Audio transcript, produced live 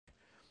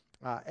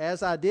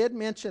As I did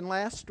mention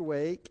last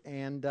week,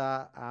 and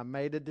I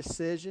made a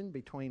decision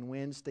between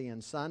Wednesday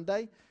and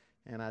Sunday,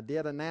 and I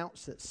did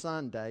announce that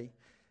Sunday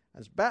I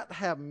was about to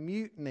have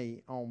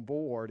mutiny on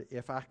board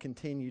if I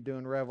continue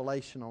doing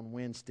Revelation on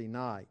Wednesday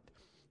night.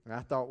 And I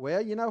thought, well,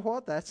 you know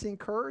what? That's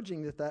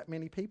encouraging that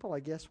many people,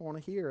 I guess, want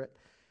to hear it.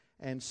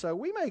 And so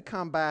we may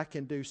come back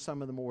and do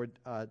some of the more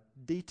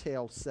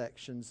detailed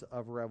sections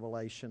of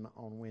Revelation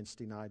on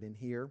Wednesday night in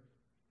here.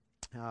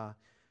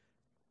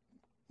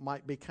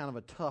 Might be kind of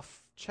a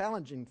tough,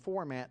 challenging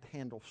format to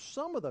handle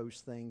some of those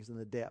things in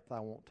the depth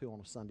I want to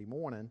on a Sunday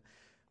morning.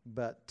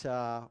 But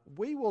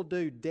we will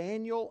do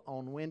Daniel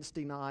on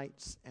Wednesday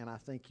nights, and I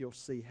think you'll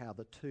see how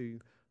the two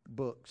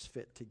books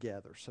fit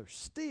together. So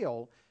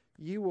still,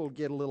 you will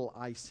get a little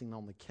icing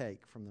on the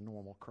cake from the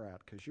normal crowd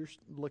because you're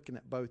looking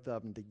at both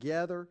of them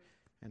together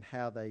and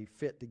how they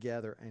fit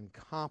together and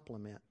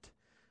complement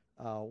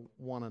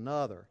one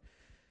another.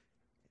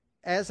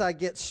 As I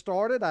get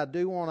started, I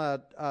do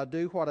want to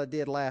do what I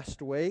did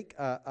last week,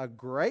 a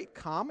great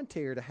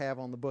commentary to have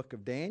on the book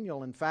of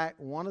Daniel. In fact,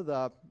 one of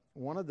the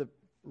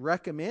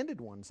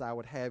recommended ones I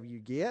would have you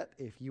get,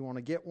 if you want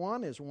to get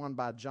one, is one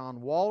by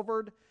John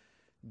Walvoord,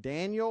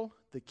 Daniel,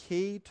 the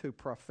Key to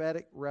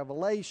Prophetic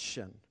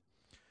Revelation.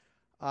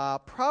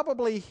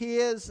 Probably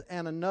his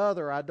and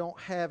another, I don't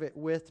have it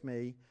with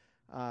me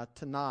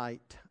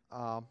tonight,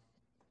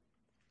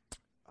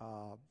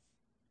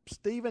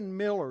 Stephen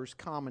Miller's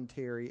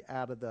commentary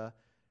out of the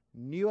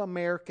New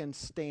American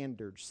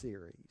Standard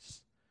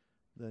series,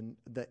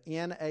 the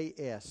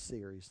NAS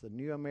series, the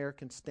New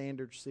American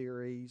Standard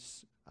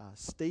series.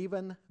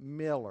 Stephen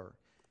Miller,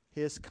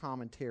 his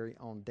commentary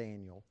on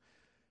Daniel.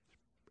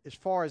 As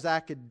far as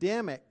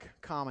academic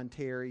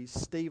commentaries,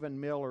 Stephen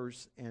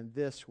Miller's and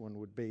this one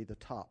would be the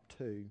top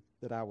two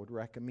that I would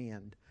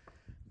recommend.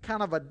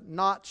 Kind of a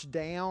notch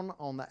down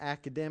on the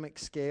academic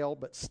scale,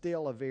 but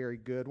still a very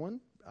good one.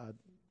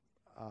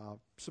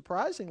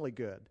 Surprisingly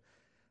good.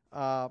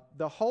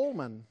 The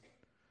Holman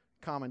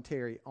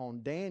commentary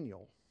on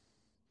Daniel,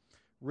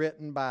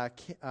 written by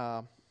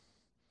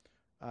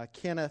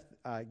Kenneth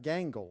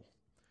Gangle.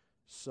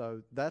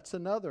 So that's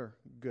another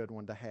good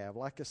one to have.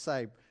 Like I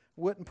say,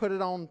 wouldn't put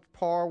it on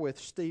par with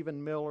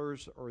Stephen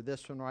Miller's or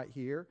this one right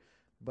here,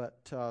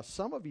 but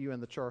some of you in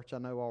the church I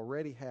know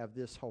already have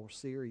this whole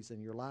series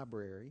in your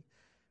library,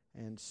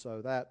 and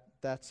so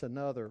that's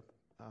another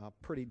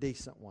pretty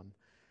decent one.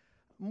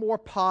 More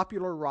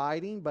popular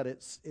writing, but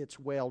it's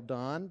well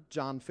done.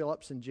 John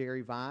Phillips and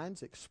Jerry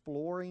Vines,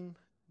 Exploring.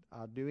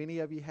 Do any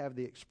of you have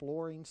the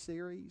Exploring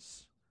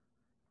series?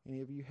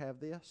 Any of you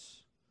have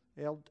this?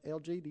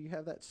 LG, do you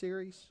have that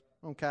series?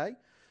 Okay.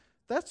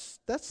 That's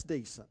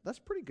decent. That's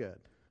pretty good.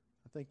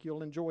 I think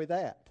you'll enjoy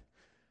that.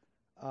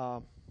 I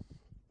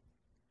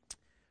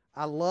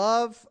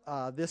love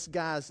this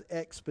guy's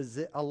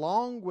exposition,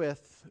 along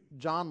with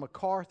John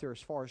MacArthur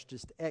as far as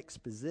just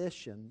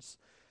expositions.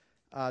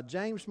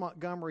 James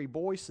Montgomery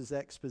Boyce's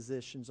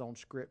expositions on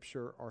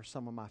Scripture are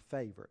some of my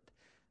favorite.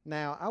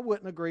 Now, I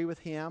wouldn't agree with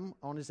him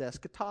on his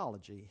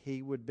eschatology.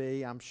 He would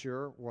be, I'm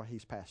sure, well,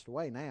 he's passed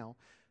away now,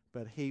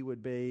 but he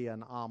would be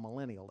an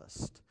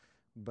amillennialist.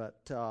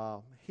 But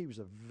he was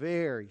a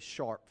very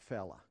sharp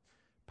fella,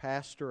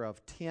 pastor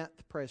of 10th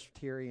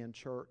Presbyterian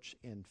Church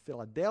in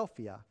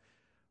Philadelphia,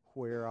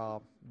 where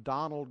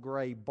Donald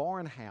Gray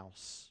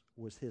Barnhouse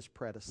was his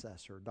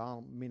predecessor.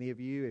 Many of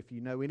you, if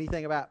you know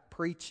anything about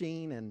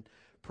preaching and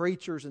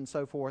preachers and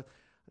so forth,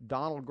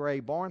 Donald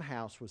Gray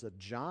Barnhouse was a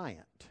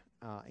giant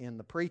in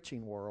the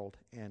preaching world,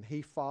 and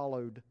he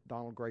followed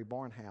Donald Gray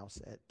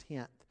Barnhouse at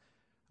 10th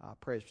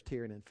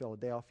Presbyterian in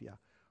Philadelphia.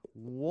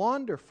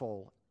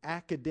 Wonderful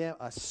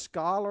a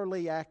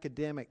scholarly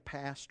academic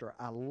pastor.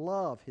 I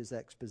love his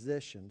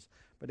expositions.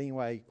 But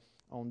anyway,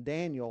 on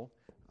Daniel,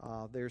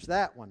 there's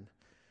that one.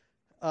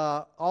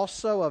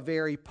 Also a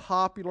very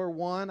popular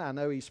one. I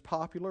know he's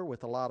popular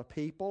with a lot of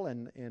people,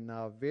 and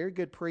very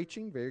good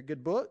preaching, very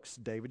good books,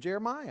 David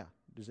Jeremiah.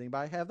 Does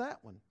anybody have that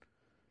one?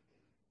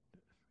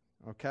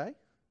 Okay.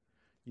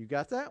 You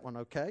got that one,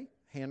 okay.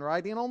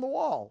 Handwriting on the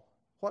Wall.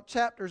 What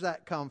chapter does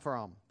that come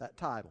from, that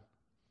title?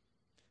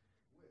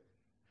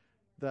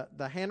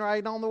 The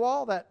Handwriting on the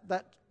Wall,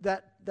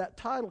 that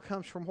title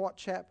comes from what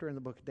chapter in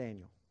the book of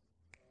Daniel?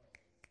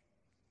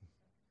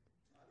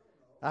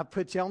 I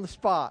put you on the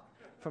spot.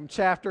 From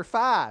chapter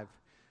 5.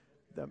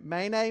 The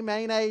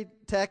Mene,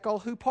 Tekel,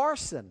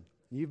 Huparson.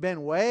 You've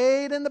been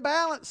weighed in the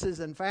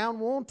balances and found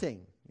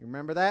wanting. You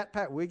remember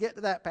that? We get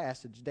to that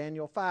passage,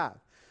 Daniel 5.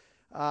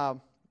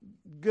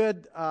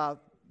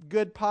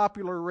 Good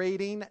popular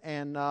reading,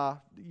 and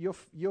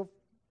you'll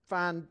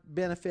find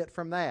benefit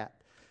from that.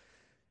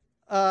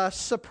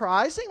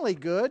 Surprisingly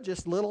good,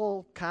 just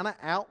little kind of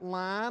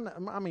outline.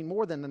 I mean,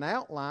 more than an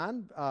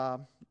outline.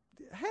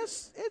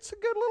 It's a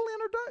good little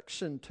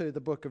introduction to the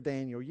book of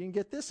Daniel. You can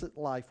get this at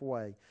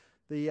Lifeway.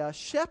 The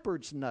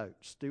Shepherd's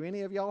Notes. Do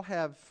any of y'all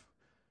have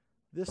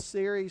this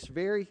series?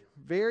 Very,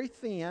 very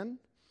thin,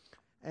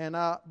 and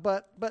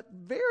but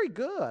very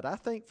good. I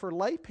think for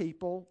lay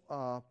people,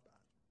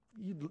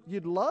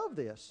 you'd love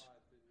this.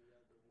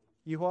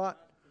 You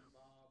what?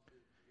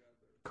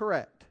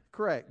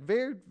 Correct.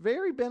 Very,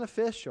 very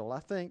beneficial. I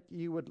think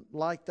you would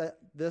like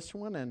this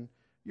one, and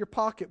your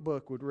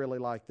pocketbook would really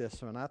like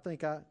this one. I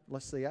think I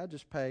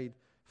just paid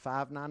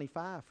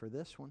 $5.95 for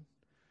this one.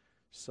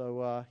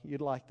 So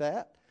you'd like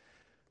that.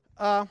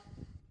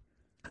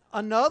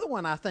 Another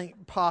one I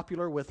think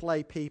popular with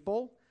lay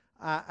people.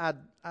 I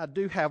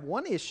do have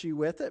one issue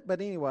with it,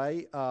 but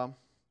anyway,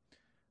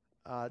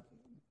 do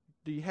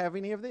you have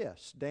any of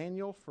this?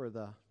 Daniel for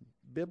the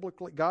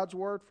God's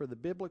Word for the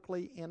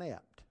biblically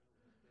inept.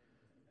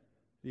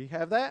 Do you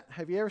have that?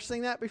 Have you ever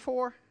seen that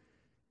before?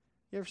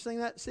 You ever seen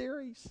that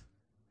series?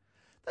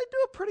 They do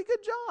a pretty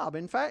good job.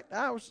 In fact,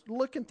 I was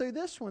looking through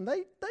this one.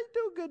 They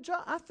do a good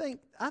job. I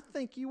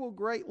think you will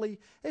greatly,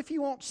 if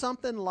you want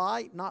something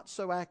light, not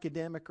so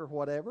academic or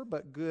whatever,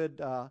 but good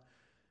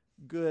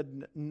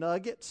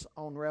nuggets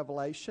on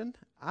Revelation.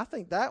 I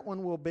think that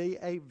one will be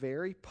a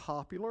very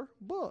popular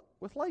book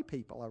with lay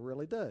people. I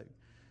really do.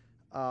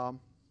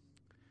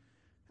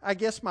 I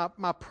guess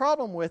my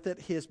problem with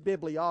it is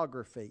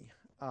bibliography.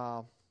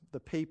 The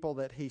people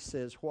that he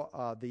says,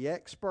 the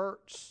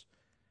experts,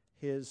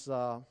 his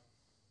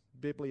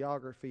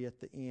bibliography at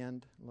the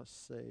end. Let's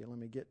see, let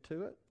me get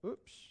to it.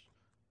 Oops,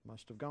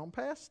 must have gone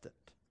past it.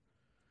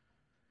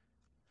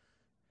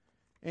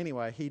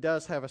 Anyway, he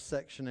does have a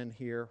section in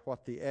here,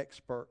 what the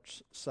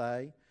experts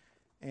say.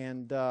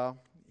 And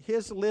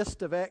his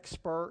list of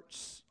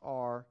experts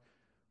are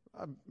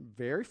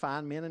very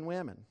fine men and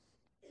women.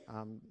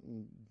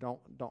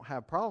 Don't have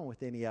a problem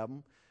with any of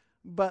them.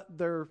 But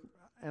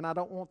and I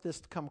don't want this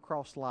to come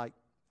across like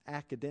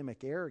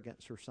academic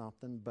arrogance or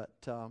something, but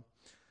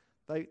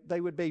they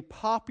would be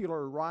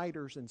popular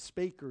writers and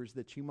speakers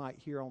that you might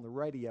hear on the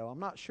radio. I'm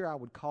not sure I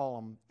would call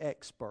them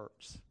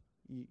experts.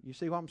 You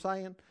see what I'm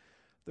saying?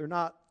 They're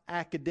not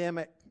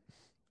academic.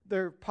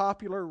 They're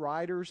popular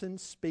writers and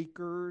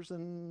speakers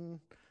and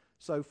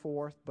so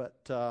forth.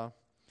 But,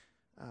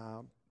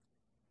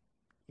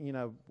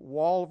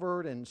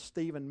 Walvoord and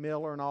Stephen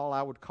Miller and all,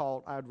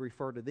 I'd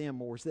refer to them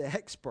more as the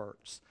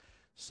experts.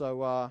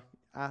 So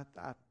I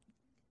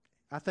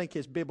think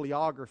his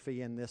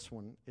bibliography in this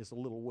one is a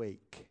little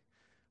weak.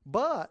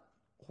 But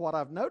what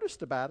I've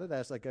noticed about it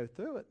as I go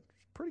through it,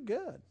 it's pretty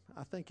good.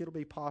 I think it'll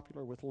be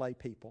popular with lay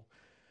people.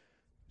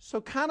 So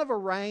kind of a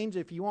range,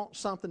 if you want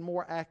something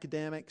more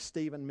academic,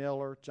 Stephen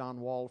Miller, John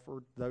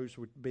Walvoord, those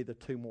would be the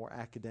two more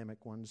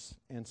academic ones,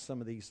 and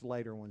some of these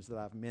later ones that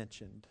I've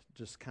mentioned,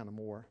 just kind of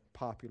more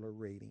popular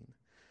reading.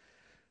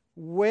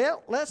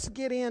 Well, let's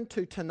get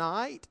into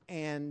tonight,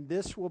 and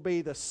this will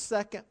be the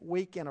second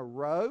week in a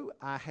row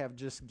I have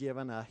just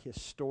given a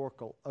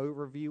historical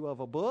overview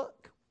of a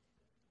book.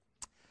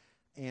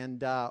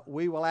 And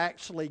we will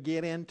actually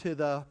get into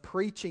the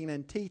preaching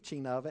and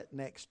teaching of it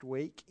next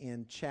week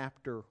in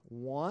chapter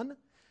 1.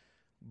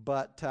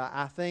 But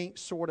I think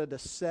sort of to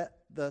set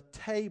the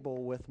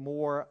table with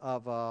more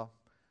of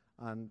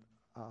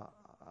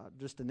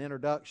just an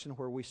introduction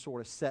where we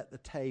sort of set the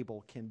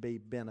table can be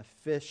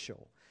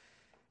beneficial.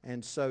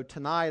 And so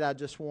tonight I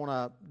just want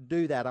to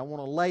do that. I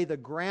want to lay the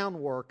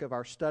groundwork of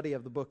our study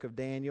of the book of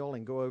Daniel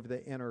and go over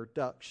the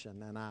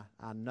introduction. And I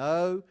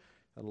know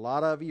a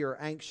lot of you are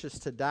anxious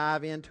to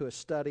dive into a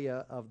study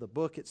of the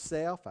book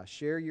itself. I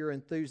share your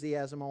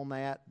enthusiasm on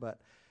that,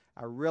 but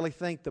I really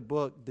think the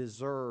book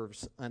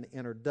deserves an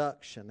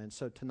introduction. And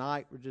so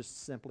tonight we're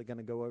just simply going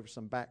to go over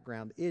some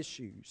background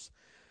issues.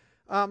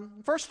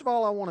 First of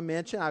all, I want to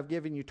mention, I've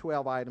given you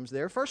 12 items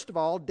there. First of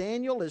all,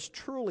 Daniel is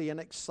truly an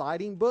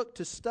exciting book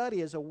to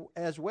study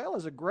as well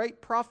as a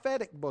great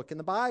prophetic book in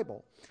the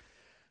Bible.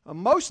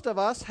 Most of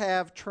us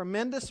have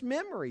tremendous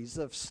memories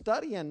of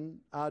studying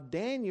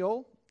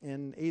Daniel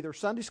in either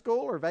Sunday school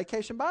or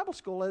vacation Bible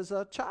school as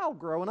a child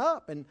growing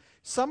up. And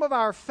some of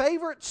our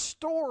favorite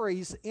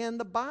stories in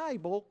the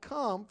Bible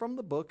come from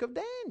the book of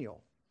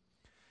Daniel.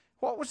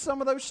 What would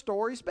some of those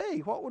stories be?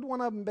 What would one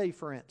of them be,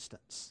 for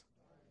instance?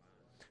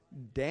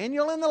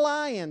 Daniel in the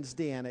lion's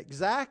den,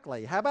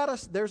 exactly. How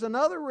about there's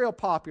another real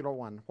popular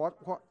one.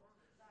 What?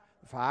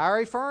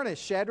 Fiery furnace,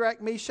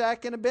 Shadrach,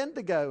 Meshach, and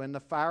Abednego in the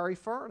fiery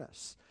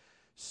furnace.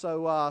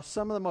 So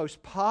some of the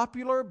most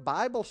popular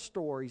Bible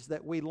stories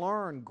that we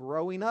learn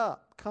growing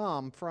up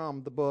come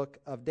from the book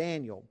of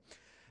Daniel.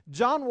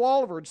 John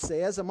Walvoord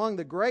says, among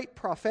the great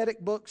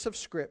prophetic books of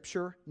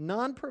Scripture,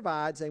 none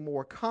provides a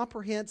more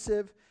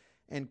comprehensive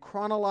and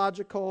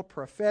chronological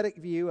prophetic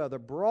view of the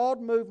broad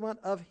movement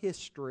of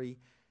history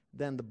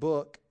than the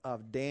book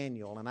of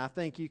Daniel. And I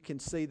think you can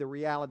see the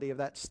reality of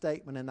that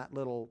statement in that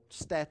little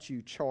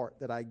statue chart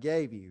that I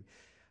gave you.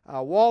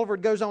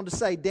 Walvoord goes on to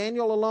say,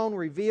 Daniel alone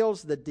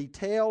reveals the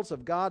details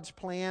of God's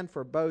plan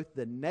for both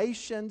the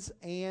nations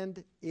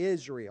and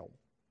Israel.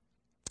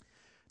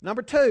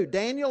 Number 2,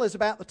 Daniel is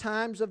about the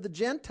times of the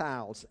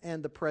Gentiles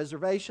and the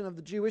preservation of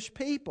the Jewish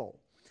people.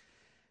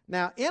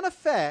 Now, in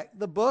effect,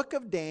 the book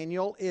of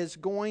Daniel is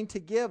going to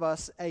give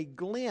us a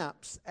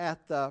glimpse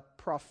at the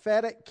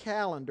prophetic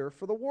calendar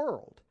for the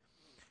world.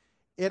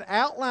 It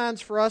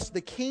outlines for us the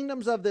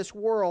kingdoms of this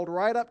world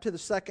right up to the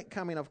second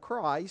coming of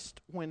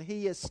Christ when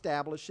He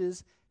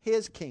establishes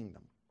His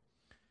kingdom.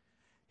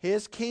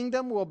 His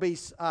kingdom will be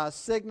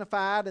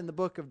signified in the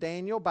book of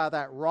Daniel by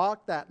that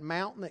rock, that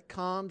mountain that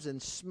comes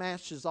and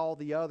smashes all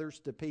the others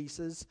to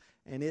pieces,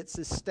 and it's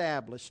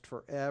established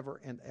forever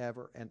and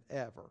ever and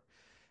ever.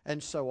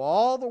 And so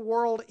all the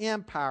world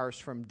empires,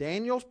 from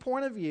Daniel's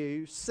point of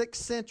view, 6th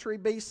century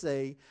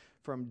BC,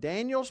 from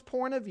Daniel's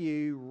point of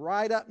view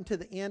right up into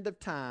the end of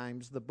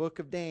times, the book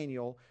of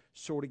Daniel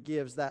sort of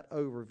gives that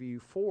overview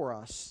for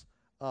us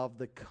of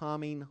the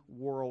coming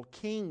world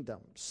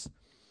kingdoms.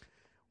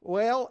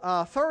 Well,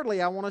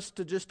 thirdly, I want us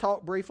to just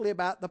talk briefly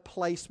about the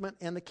placement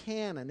and the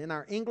canon. In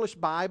our English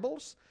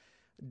Bibles,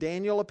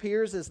 Daniel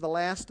appears as the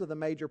last of the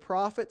major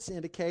prophets,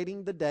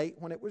 indicating the date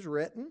when it was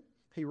written.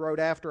 He wrote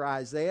after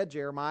Isaiah,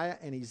 Jeremiah,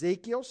 and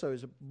Ezekiel, so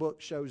his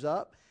book shows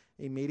up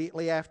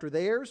immediately after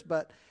theirs.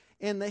 But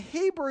in the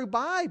Hebrew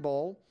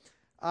Bible,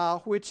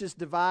 which is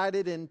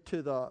divided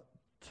into the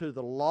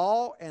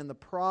law and the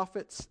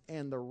prophets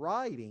and the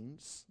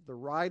writings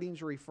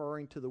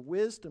referring to the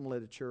wisdom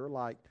literature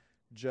like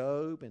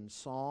Job and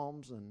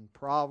Psalms and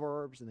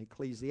Proverbs and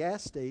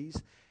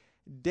Ecclesiastes,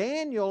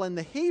 Daniel in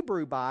the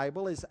Hebrew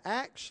Bible is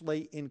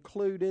actually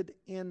included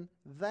in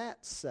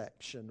that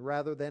section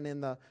rather than in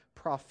the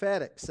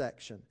prophetic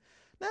section.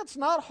 Now, it's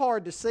not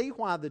hard to see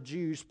why the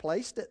Jews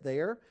placed it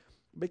there,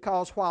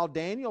 because while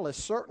Daniel is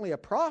certainly a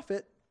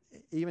prophet,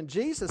 even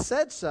Jesus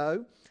said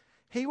so,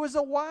 he was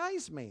a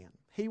wise man.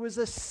 He was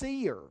a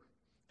seer.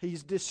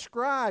 He's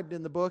described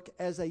in the book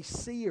as a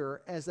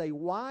seer, as a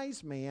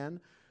wise man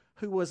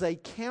who was a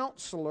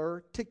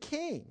counselor to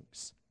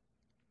kings.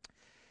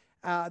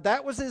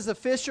 That was his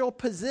official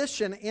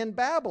position in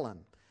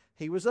Babylon.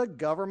 He was a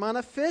government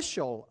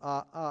official,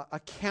 a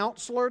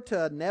counselor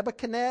to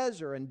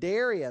Nebuchadnezzar and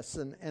Darius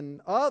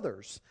and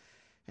others.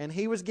 And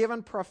he was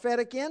given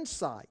prophetic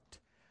insight,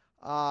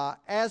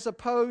 as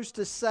opposed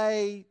to,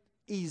 say,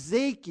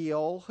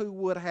 Ezekiel, who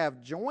would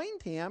have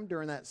joined him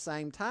during that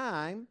same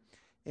time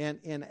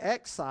in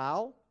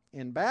exile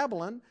in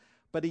Babylon.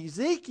 But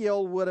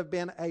Ezekiel would have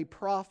been a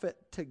prophet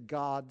to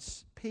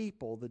God's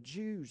people, the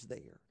Jews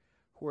there.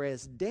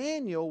 Whereas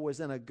Daniel was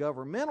in a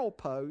governmental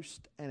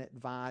post, an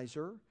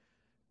advisor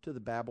to the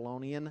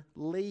Babylonian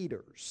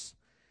leaders.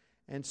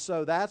 And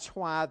so that's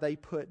why they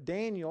put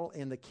Daniel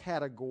in the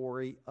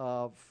category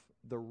of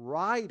the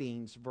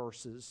writings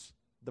versus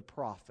the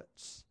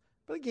prophets.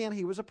 But again,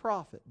 he was a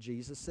prophet.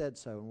 Jesus said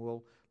so, and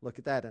we'll look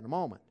at that in a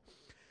moment.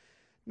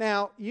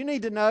 Now, you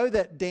need to know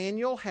that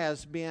Daniel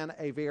has been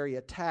a very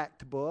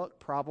attacked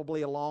book,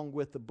 probably along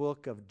with the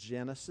book of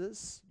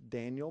Genesis.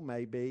 Daniel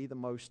may be the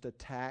most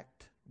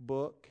attacked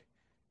book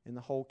in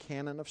the whole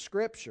canon of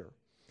Scripture.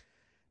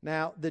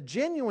 Now, the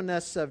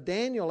genuineness of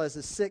Daniel as a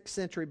 6th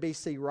century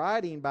BC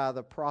writing by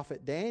the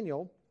prophet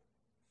Daniel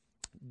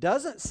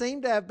doesn't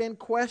seem to have been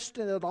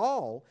questioned at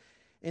all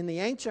in the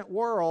ancient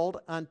world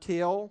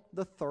until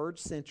the 3rd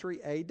century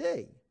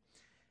AD.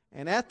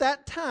 And at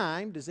that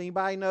time, does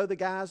anybody know the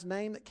guy's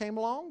name that came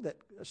along that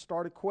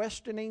started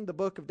questioning the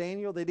book of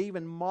Daniel that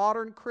even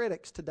modern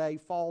critics today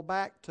fall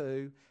back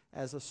to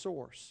as a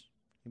source?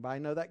 Anybody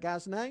know that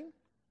guy's name?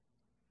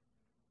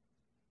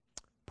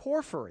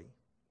 Porphyry.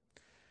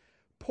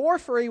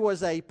 Porphyry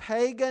was a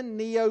pagan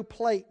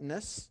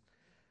Neoplatonist,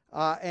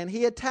 and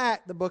he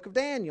attacked the book of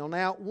Daniel.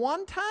 Now,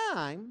 one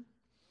time,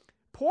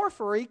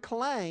 Porphyry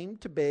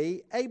claimed to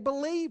be a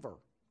believer.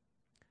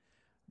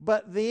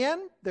 But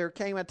then there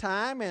came a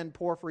time in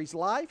Porphyry's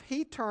life,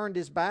 he turned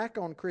his back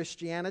on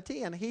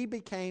Christianity and he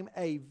became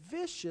a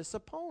vicious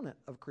opponent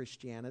of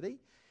Christianity.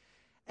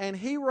 And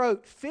he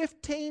wrote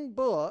 15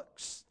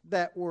 books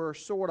that were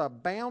sort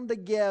of bound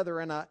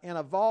together in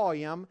a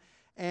volume,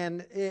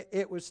 and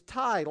it was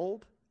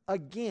titled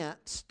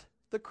Against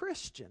the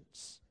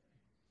Christians.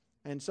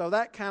 And so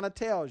that kind of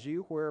tells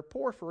you where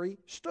Porphyry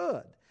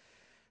stood.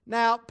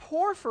 Now,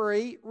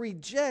 Porphyry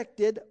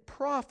rejected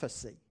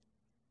prophecy.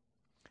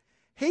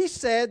 He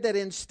said that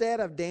instead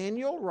of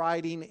Daniel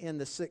writing in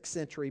the 6th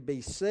century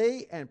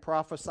BC and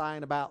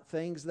prophesying about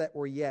things that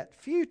were yet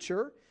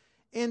future,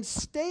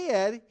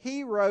 instead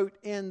he wrote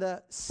in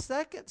the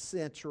 2nd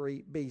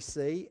century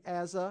BC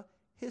as a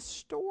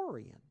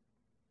historian.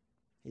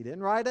 He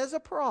didn't write as a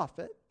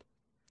prophet.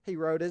 He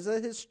wrote as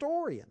a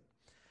historian.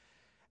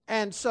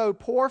 And so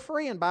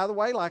Porphyry, and by the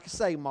way, like I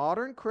say,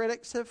 modern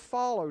critics have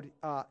followed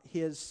a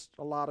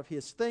lot of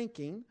his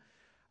thinking.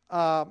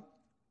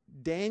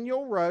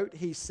 Daniel wrote,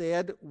 he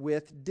said,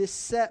 with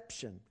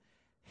deception.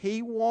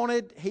 He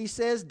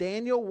says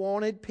Daniel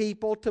wanted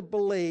people to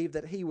believe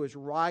that he was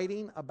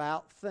writing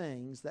about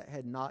things that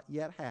had not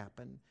yet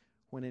happened,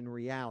 when in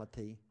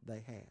reality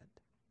they had.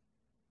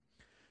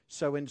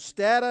 So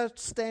instead of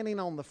standing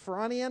on the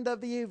front end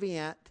of the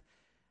event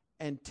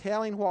and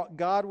telling what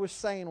God was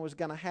saying was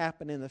going to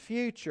happen in the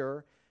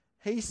future,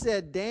 he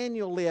said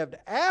Daniel lived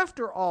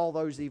after all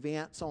those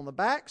events on the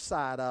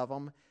backside of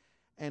them,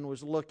 and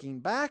was looking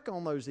back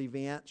on those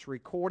events,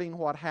 recording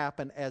what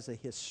happened as a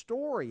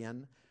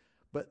historian,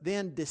 but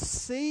then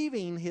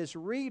deceiving his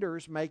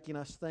readers, making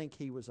us think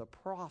he was a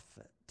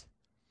prophet.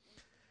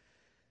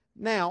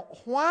 Now,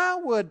 why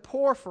would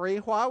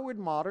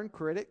modern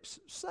critics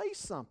say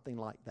something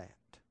like that?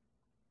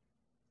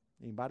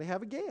 Anybody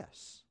have a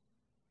guess?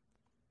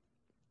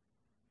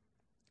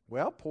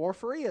 Well,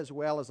 Porphyry, as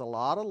well as a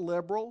lot of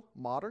liberal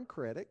modern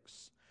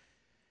critics,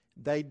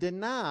 they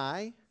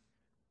deny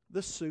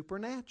the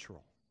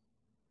supernatural.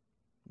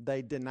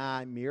 They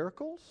deny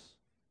miracles,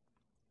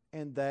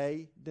 and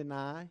they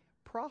deny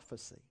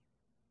prophecy.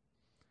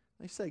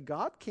 They say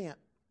God can't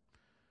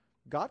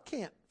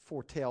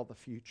foretell the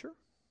future.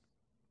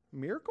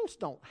 Miracles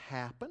don't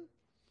happen.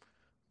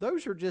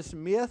 Those are just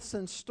myths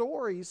and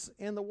stories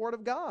in the Word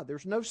of God.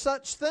 There's no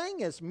such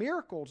thing as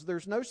miracles.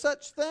 There's no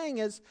such thing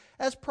as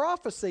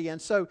prophecy.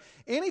 And so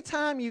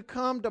anytime you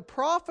come to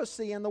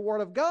prophecy in the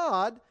Word of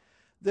God,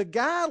 the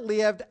guy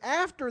lived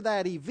after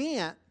that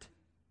event,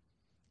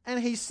 and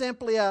he's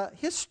simply a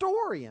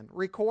historian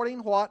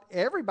recording what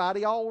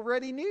everybody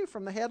already knew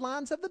from the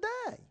headlines of the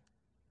day.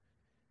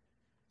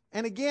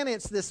 And again,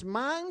 it's this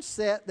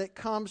mindset that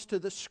comes to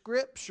the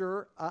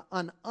Scripture,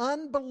 an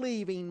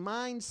unbelieving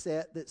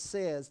mindset that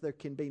says there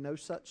can be no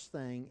such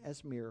thing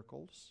as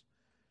miracles.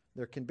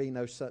 There can be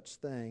no such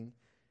thing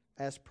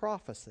as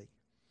prophecy.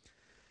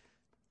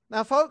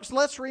 Now, folks,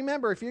 let's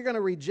remember, if you're going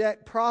to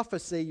reject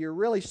prophecy, you're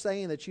really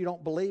saying that you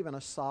don't believe in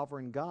a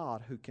sovereign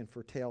God who can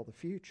foretell the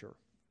future.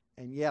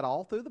 And yet,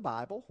 all through the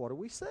Bible, what do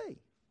we see?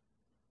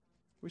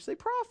 We see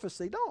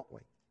prophecy, don't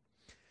we?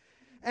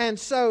 And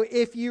so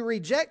if you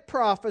reject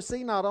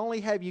prophecy, not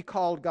only have you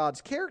called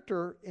God's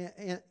character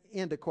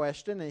into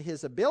question and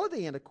His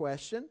ability into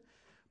question,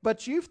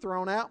 but you've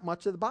thrown out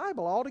much of the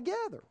Bible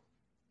altogether.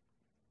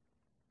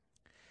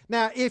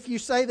 Now, if you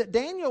say that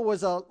Daniel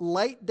was a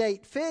late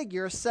date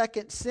figure, a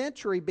 2nd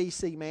century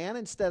BC man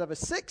instead of a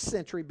 6th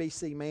century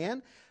BC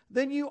man,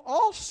 then you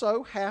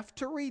also have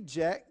to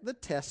reject the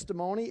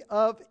testimony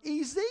of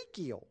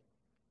Ezekiel,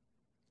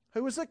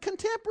 who was a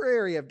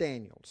contemporary of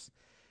Daniel's.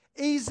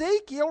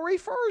 Ezekiel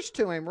refers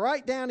to him.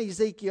 Write down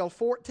Ezekiel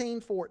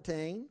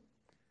 14:14,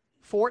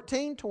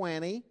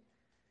 14:20,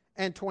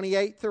 and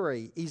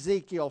 28:3.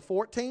 Ezekiel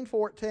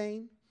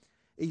 14:14,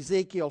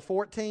 Ezekiel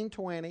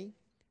 14:20,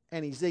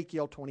 and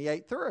Ezekiel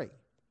 28:3.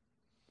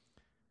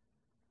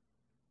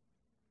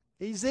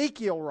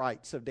 Ezekiel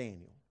writes of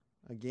Daniel.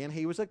 Again,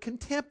 he was a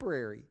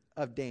contemporary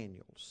of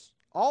Daniel's.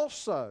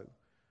 Also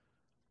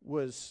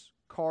was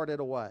carted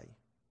away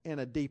in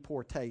a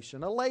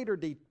deportation, a later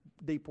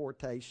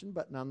deportation,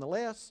 but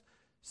nonetheless,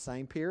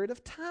 same period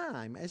of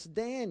time as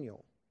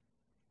Daniel.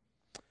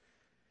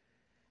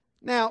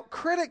 Now,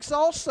 critics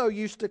also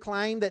used to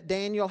claim that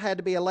Daniel had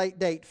to be a late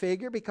date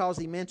figure because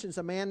he mentions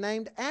a man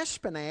named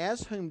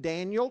Ashpenaz, whom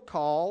Daniel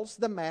calls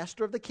the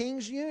master of the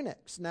king's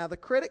eunuchs. Now, the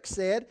critics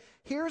said,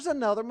 here's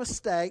another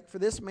mistake, for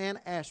this man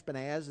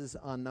Ashpenaz is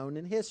unknown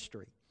in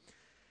history.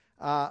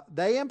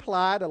 They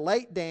implied a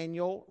late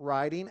Daniel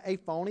writing a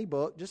phony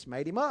book, just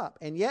made him up.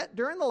 And yet,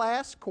 during the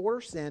last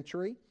quarter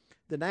century,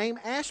 the name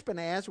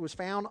Ashpenaz was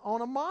found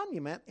on a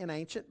monument in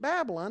ancient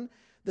Babylon.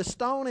 The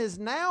stone is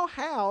now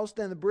housed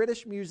in the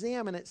British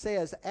Museum, and it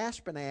says,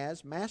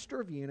 Ashpenaz,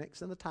 master of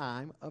eunuchs in the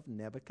time of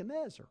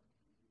Nebuchadnezzar.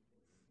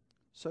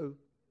 So,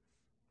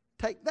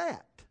 take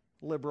that,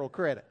 liberal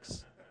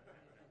critics.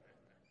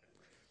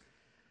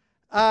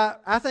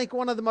 I think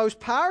one of the most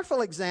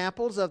powerful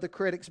examples of the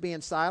critics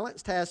being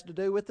silenced has to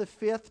do with the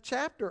 5th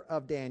chapter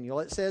of Daniel.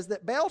 It says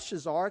that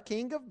Belshazzar,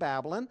 king of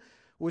Babylon,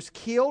 was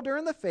killed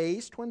during the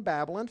feast when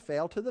Babylon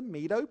fell to the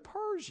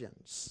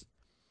Medo-Persians.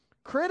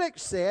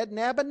 Critics said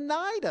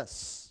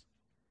Nabonidus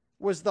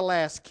was the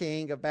last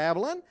king of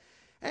Babylon,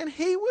 and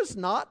he was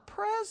not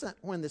present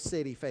when the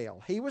city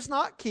fell. He was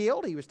not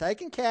killed. He was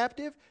taken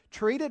captive,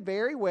 treated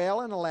very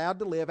well, and allowed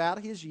to live out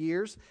his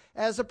years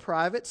as a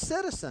private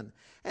citizen.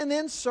 And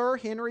then Sir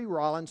Henry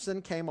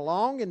Rawlinson came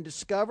along and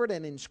discovered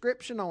an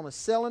inscription on a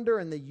cylinder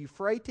in the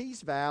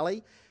Euphrates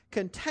Valley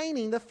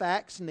containing the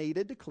facts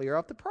needed to clear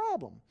up the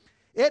problem.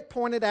 It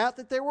pointed out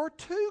that there were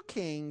 2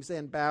 kings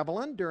in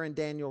Babylon during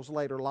Daniel's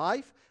later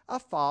life, a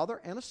father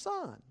and a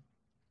son.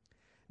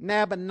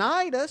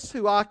 Nabonidus,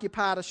 who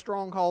occupied a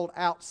stronghold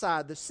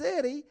outside the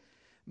city,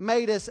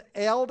 made his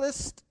elder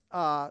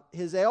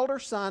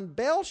son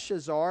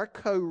Belshazzar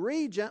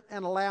co-regent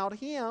and allowed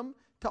him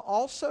to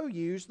also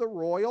use the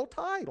royal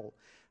title.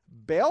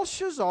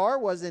 Belshazzar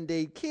was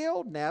indeed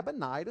killed.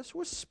 Nabonidus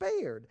was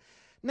spared.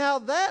 Now,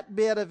 that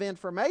bit of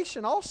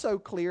information also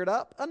cleared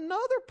up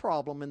another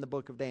problem in the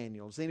book of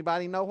Daniel. Does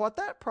anybody know what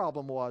that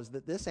problem was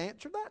that this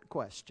answered that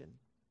question?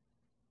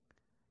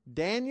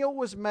 Daniel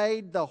was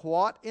made the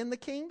what in the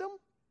kingdom?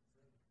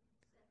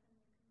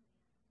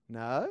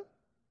 No.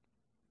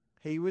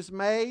 He was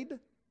made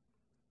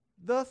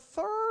the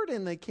 3rd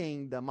in the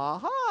kingdom.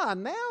 Aha,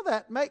 now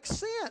that makes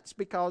sense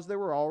because there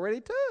were already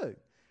 2.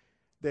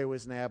 There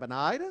was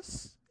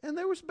Nabonidus and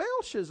there was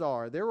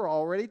Belshazzar. There were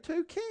already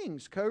 2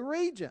 kings,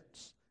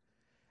 co-regents.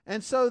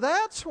 And so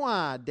that's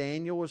why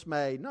Daniel was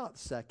made not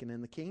the 2nd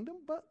in the kingdom,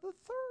 but the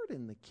 3rd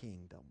in the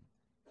kingdom.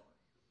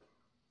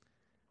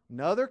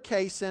 Another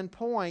case in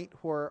point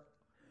where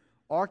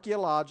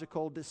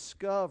archaeological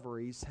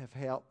discoveries have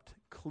helped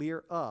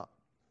clear up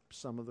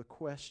some of the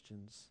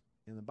questions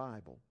in the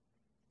Bible.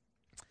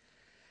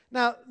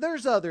 Now,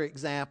 there's other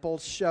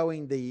examples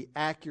showing the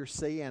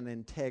accuracy and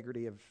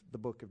integrity of the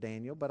book of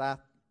Daniel, but I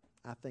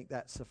think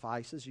that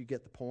suffices. You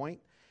get the point.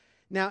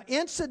 Now,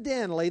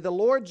 incidentally, the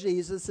Lord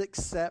Jesus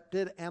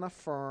accepted and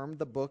affirmed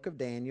the book of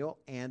Daniel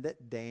and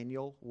that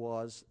Daniel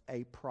was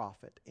a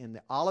prophet. In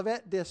the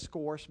Olivet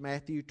Discourse,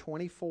 Matthew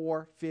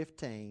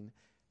 24:15,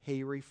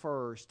 he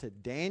refers to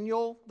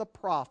Daniel the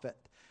prophet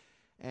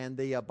and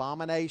the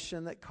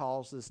abomination that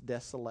causes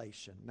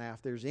desolation. Now,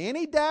 if there's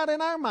any doubt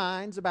in our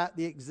minds about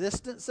the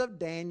existence of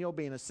Daniel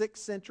being a 6th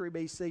century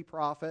BC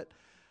prophet,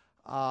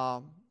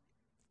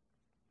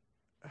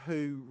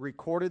 who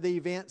recorded the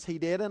events he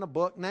did in a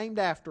book named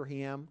after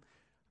him,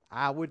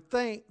 I would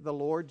think the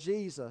Lord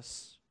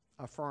Jesus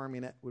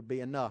affirming it would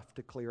be enough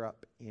to clear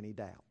up any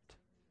doubt.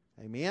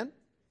 Amen?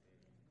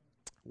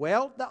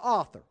 Well, the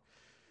author.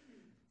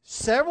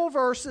 Several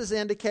verses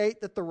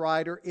indicate that the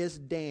writer is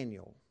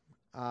Daniel.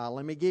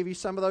 Let me give you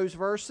some of those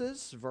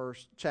verses.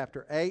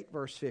 Chapter 8,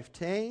 verse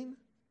 15.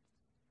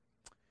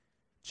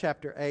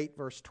 Chapter 8,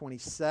 verse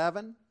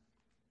 27.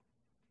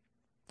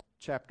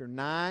 Chapter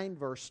 9,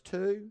 verse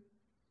 2.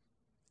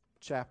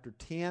 Chapter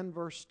 10,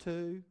 verse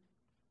 2.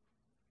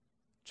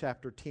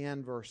 Chapter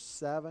 10, verse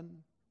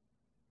 7.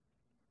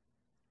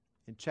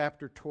 And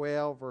chapter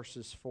 12,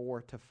 verses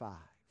 4 to 5.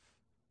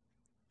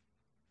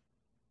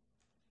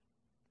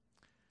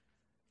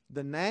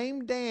 The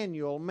name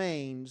Daniel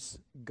means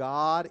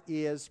God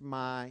is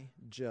my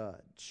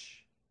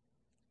judge.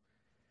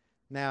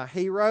 Now,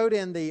 he wrote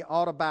in the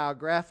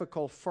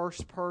autobiographical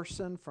first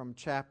person from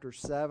chapter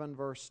 7,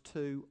 verse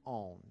 2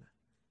 on.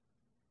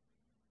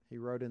 He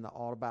wrote in the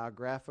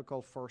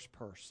autobiographical first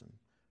person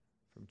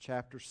from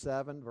chapter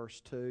 7,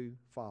 verse 2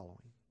 following.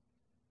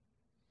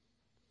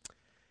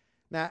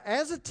 Now,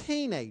 as a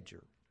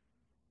teenager,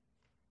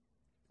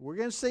 we're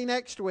going to see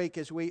next week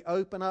as we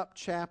open up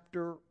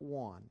chapter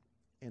 1,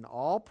 in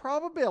all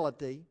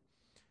probability,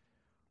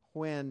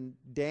 when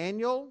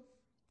Daniel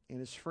and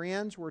his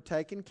friends were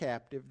taken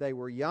captive, they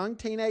were young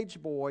teenage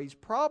boys,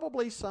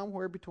 probably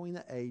somewhere between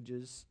the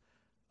ages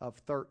of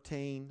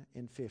 13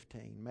 and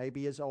 15,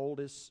 maybe as old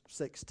as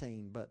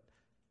 16, but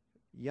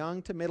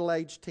young to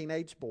middle-aged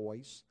teenage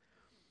boys.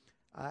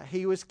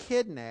 He was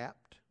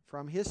kidnapped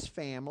from his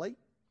family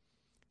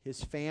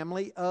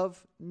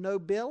of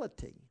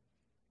nobility.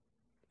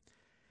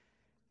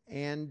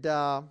 And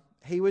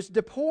he was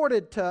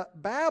deported to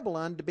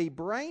Babylon to be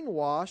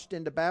brainwashed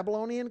into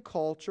Babylonian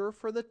culture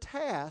for the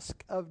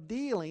task of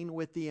dealing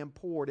with the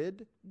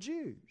imported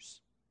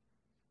Jews.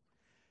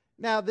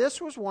 Now, this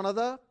was one of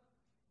the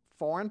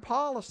foreign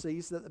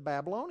policies that the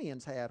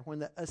Babylonians had. When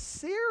the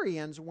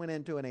Assyrians went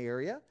into an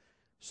area,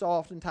 so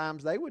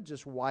oftentimes they would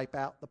just wipe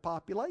out the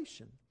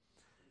population.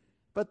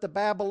 But the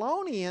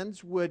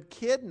Babylonians would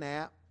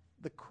kidnap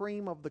the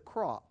cream of the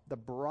crop, the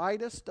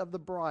brightest of the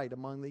bright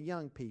among the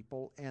young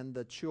people and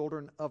the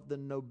children of the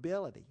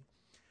nobility.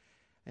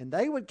 And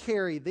they would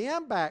carry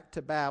them back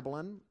to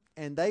Babylon,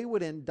 and they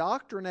would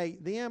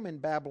indoctrinate them in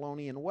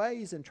Babylonian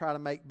ways and try to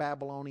make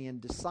Babylonian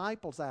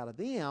disciples out of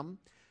them,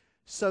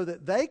 so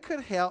that they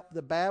could help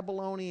the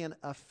Babylonian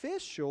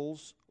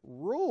officials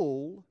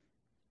rule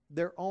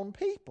their own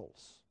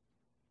peoples.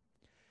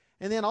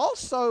 And then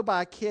also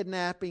by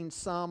kidnapping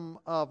some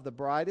of the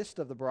brightest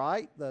of the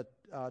bright, the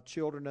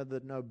children of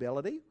the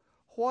nobility,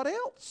 what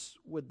else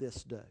would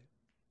this do?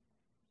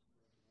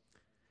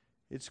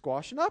 It'd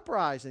squash an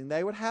uprising.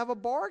 They would have a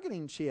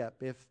bargaining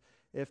chip.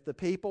 If the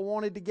people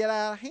wanted to get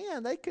out of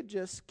hand, they could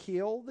just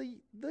kill the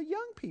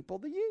young people,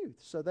 the youth.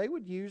 So they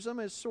would use them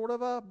as sort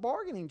of a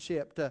bargaining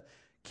chip to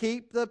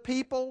keep the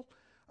people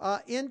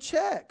in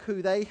check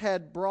who they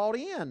had brought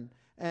in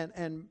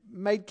and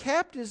made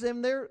captives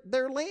in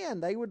their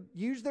land. They would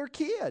use their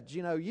kids.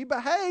 You know, you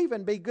behave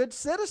and be good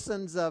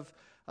citizens of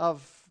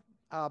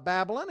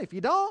Babylon. If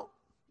you don't,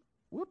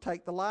 we'll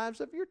take the lives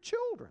of your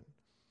children.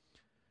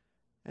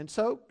 And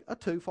so a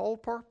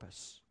twofold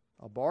purpose: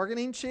 a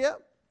bargaining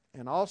chip,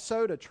 and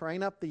also to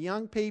train up the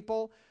young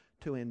people,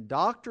 to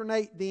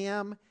indoctrinate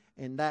them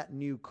in that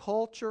new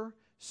culture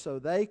so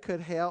they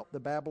could help the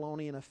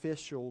Babylonian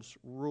officials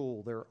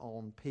rule their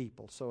own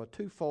people. So a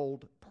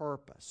twofold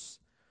purpose.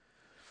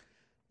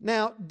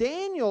 Now,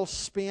 Daniel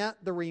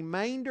spent the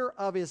remainder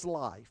of his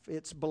life.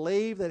 It's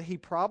believed that he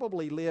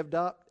probably lived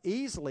up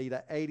easily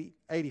to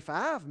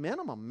 85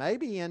 minimum,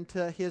 maybe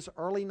into his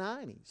early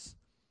 90s.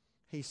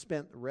 He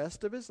spent the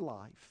rest of his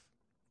life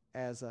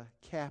as a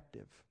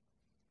captive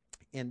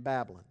in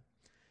Babylon.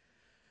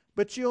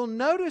 But you'll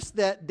notice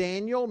that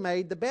Daniel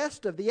made the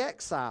best of the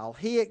exile.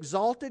 He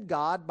exalted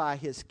God by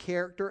his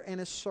character and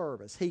his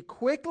service. He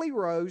quickly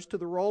rose to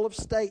the role of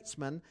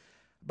statesman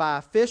by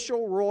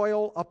official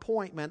royal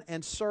appointment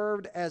and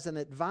served as an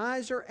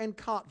advisor and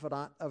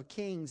confidant of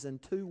kings in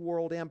two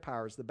world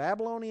empires, the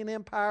Babylonian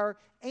Empire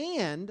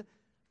and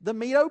the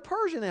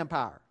Medo-Persian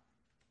Empire.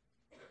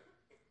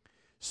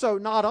 So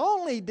not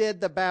only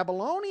did the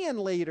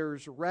Babylonian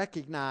leaders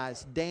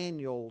recognize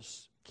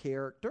Daniel's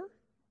character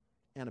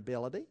and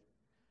ability,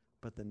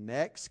 but the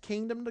next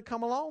kingdom to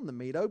come along, the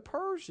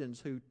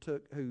Medo-Persians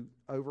who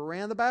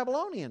overran the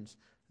Babylonians,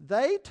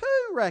 they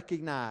too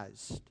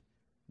recognized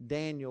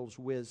Daniel's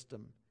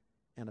wisdom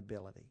and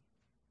ability.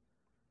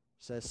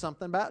 Says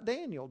something about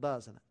Daniel,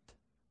 doesn't it?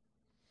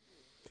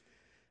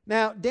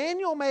 Now,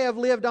 Daniel may have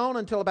lived on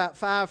until about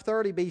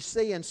 530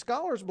 BC, and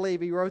scholars believe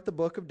he wrote the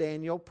book of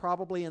Daniel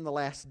probably in the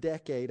last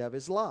decade of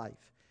his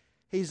life.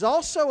 He's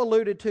also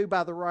alluded to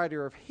by the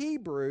writer of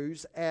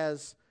Hebrews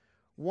as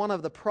one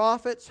of the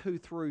prophets who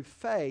through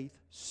faith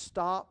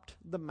stopped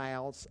the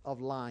mouths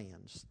of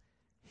lions.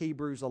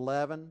 Hebrews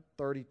 11,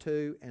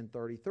 32 and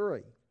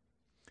 33.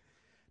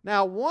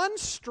 Now, one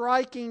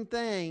striking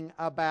thing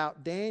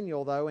about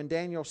Daniel, though, in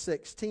Daniel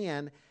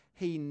 6:10,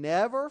 he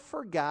never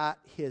forgot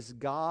his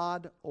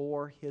God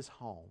or his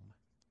home.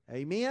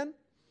 Amen?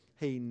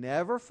 He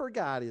never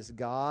forgot his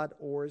God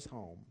or his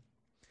home.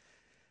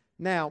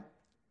 Now,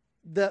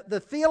 the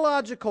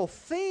theological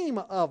theme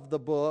of the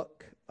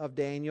book of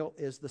Daniel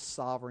is the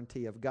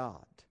sovereignty of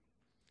God.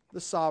 The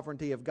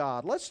sovereignty of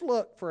God. Let's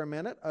look for a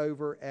minute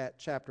over at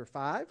chapter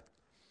 5.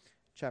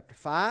 Chapter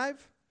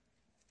 5,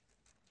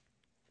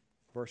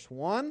 verse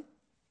 1.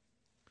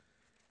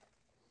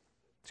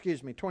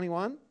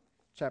 21.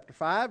 Chapter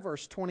 5,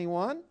 verse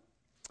 21.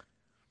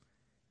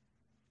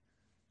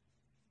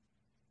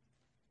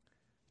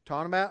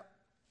 Talking about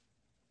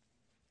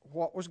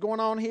what was going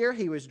on here.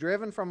 He was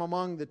driven from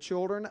among the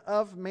children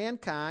of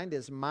mankind.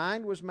 His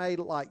mind was made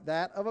like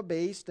that of a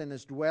beast, and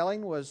his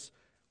dwelling was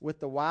with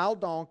the wild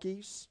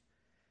donkeys.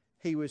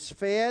 He was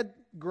fed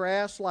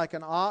grass like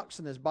an ox,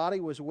 and his body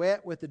was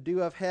wet with the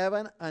dew of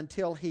heaven,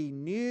 until he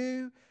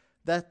knew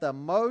that the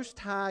Most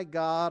High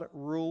God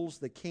rules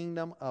the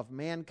kingdom of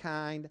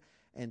mankind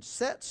and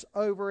sets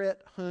over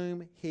it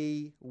whom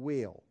He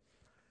will.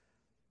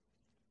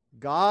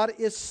 God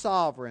is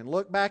sovereign.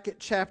 Look back at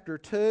chapter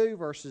 2,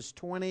 verses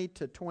 20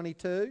 to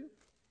 22.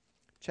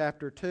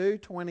 Chapter 2,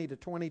 20 to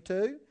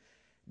 22.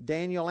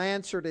 Daniel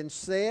answered and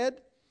said,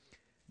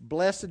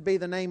 Blessed be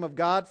the name of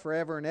God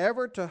forever and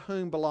ever, to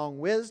whom belong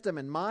wisdom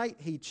and might.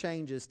 He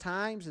changes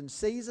times and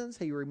seasons.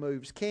 He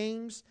removes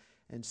kings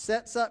and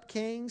sets up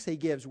kings. He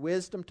gives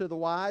wisdom to the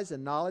wise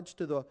and knowledge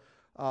to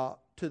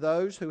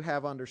those who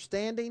have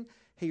understanding.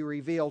 He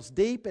reveals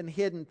deep and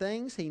hidden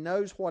things. He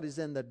knows what is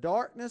in the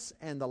darkness,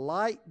 and the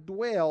light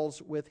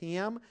dwells with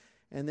him.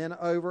 And then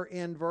over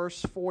in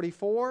verse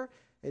 44,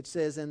 it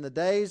says, In the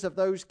days of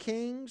those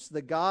kings,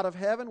 the God of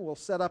heaven will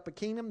set up a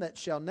kingdom that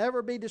shall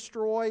never be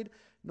destroyed,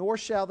 nor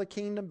shall the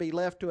kingdom be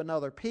left to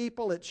another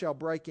people. It shall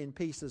break in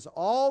pieces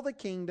all the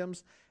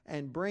kingdoms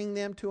and bring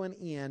them to an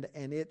end,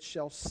 and it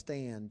shall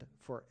stand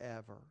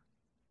forever.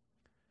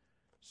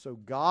 So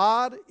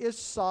God is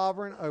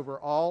sovereign over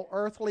all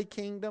earthly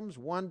kingdoms.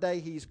 One day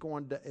He's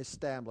going to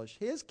establish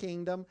His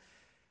kingdom.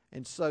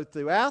 And so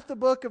throughout the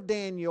book of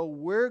Daniel,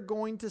 we're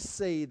going to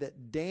see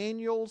that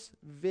Daniel's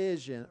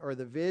vision, or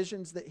the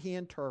visions that he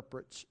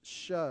interprets,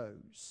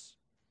 shows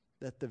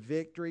that the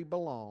victory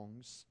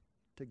belongs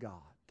to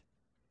God.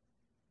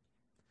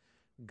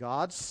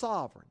 God's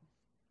sovereign,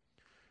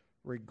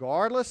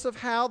 regardless of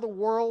how the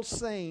world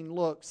scene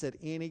looks at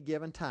any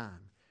given time.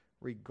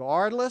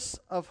 Regardless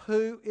of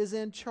who is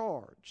in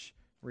charge,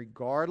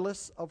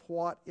 regardless of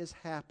what is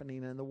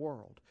happening in the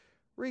world,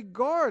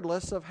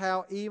 regardless of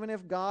how, even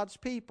if God's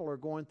people are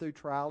going through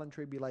trial and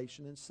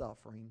tribulation and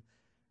suffering,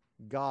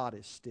 God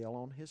is still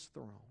on His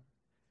throne.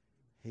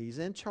 He's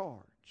in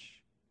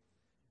charge,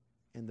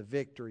 and the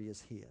victory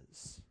is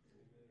His.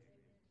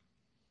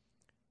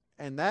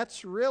 And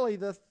that's really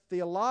the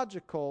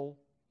theological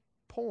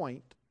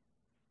point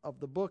of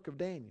the book of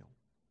Daniel.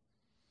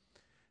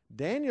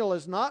 Daniel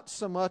is not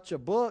so much a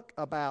book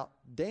about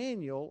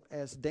Daniel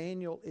as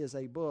Daniel is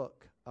a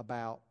book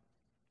about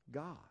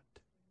God.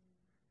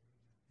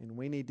 And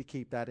we need to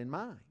keep that in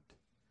mind.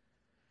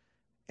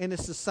 And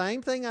it's the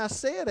same thing I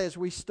said as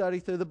we study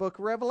through the book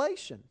of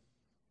Revelation.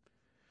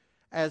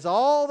 As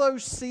all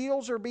those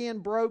seals are being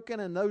broken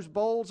and those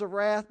bowls of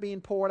wrath being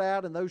poured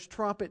out and those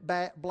trumpet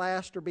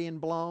blasts are being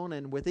blown,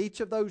 and with each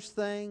of those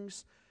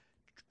things,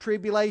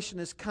 tribulation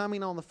is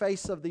coming on the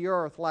face of the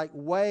earth like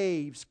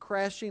waves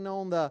crashing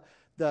on the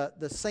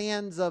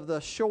sands of the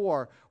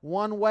shore,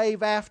 one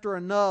wave after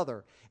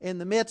another. In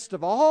the midst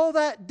of all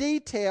that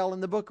detail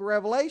in the book of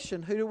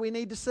Revelation, who do we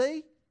need to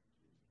see?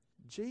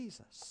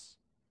 Jesus.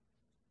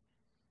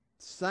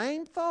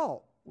 Same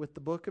thought with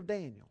the book of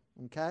Daniel,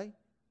 okay?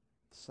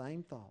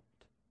 Same thought.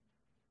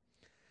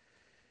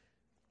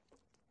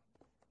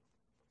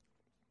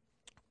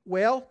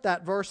 Well,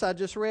 that verse I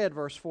just read,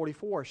 verse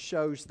 44,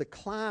 shows the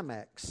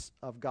climax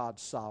of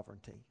God's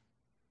sovereignty.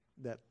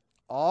 That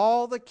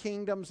all the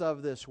kingdoms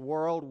of this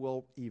world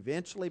will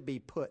eventually be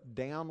put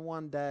down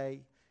one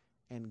day,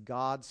 and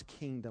God's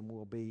kingdom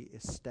will be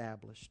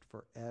established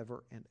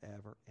forever and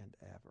ever and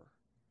ever.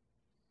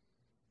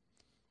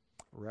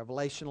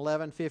 Revelation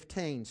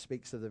 11:15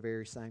 speaks of the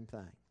very same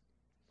thing.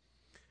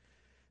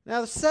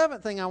 Now, the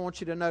seventh thing I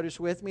want you to notice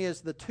with me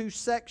is the two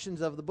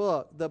sections of the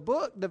book. The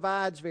book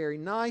divides very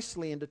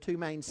nicely into two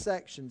main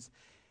sections.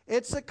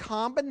 It's a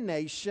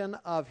combination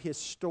of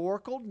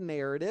historical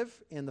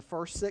narrative in the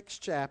first 6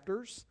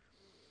 chapters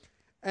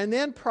And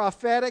then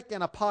prophetic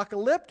and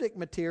apocalyptic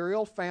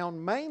material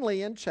found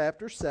mainly in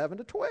chapters 7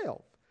 to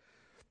 12.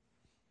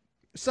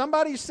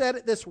 Somebody said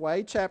it this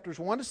way: chapters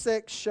 1 to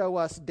 6 show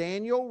us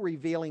Daniel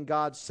revealing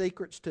God's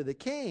secrets to the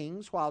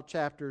kings, while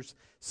chapters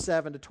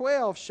 7 to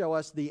 12 show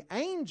us the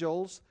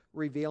angels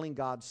revealing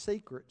God's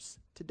secrets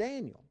to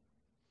Daniel.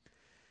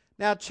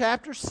 Now,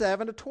 chapters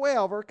 7 to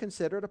 12 are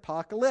considered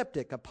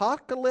apocalyptic.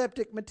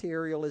 Apocalyptic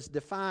material is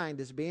defined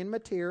as being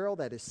material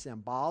that is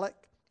symbolic,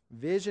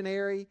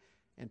 visionary,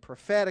 and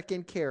prophetic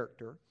in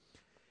character.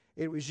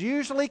 It was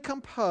usually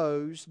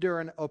composed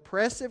during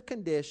oppressive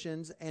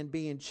conditions and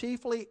being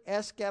chiefly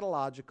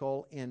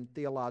eschatological in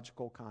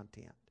theological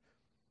content.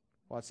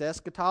 What's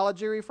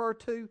eschatology refer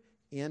to?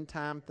 End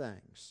time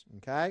things.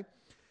 Okay?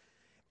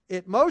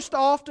 It most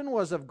often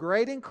was of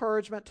great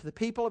encouragement to the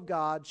people of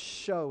God,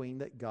 showing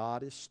that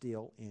God is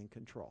still in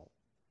control.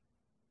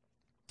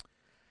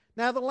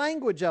 Now, the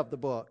language of the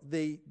book,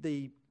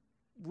 the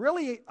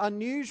really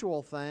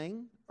unusual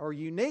thing, or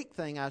unique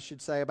thing, I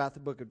should say, about the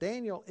book of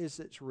Daniel is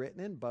it's written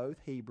in both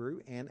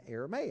Hebrew and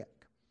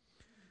Aramaic.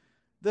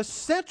 The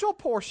central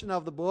portion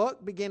of the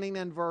book, beginning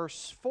in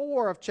verse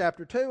 4 of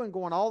chapter 2 and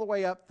going all the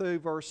way up through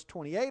verse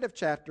 28 of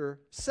chapter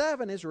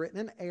 7, is written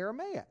in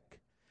Aramaic.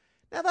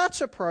 Now,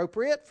 that's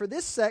appropriate, for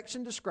this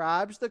section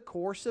describes the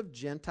course of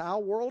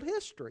Gentile world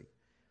history.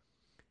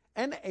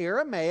 And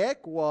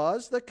Aramaic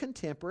was the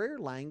contemporary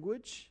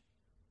language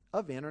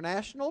of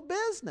international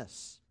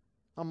business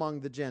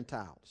among the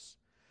Gentiles.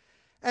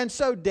 And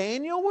so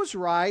Daniel was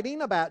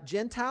writing about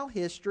Gentile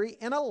history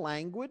in a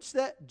language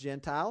that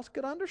Gentiles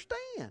could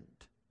understand.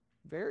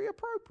 Very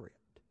appropriate.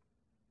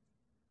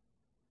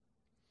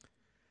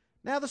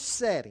 Now, the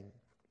setting.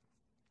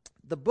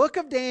 The book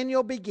of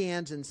Daniel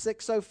begins in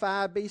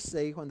 605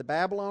 BC when the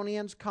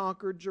Babylonians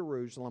conquered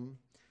Jerusalem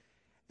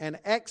and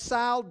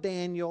exiled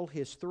Daniel,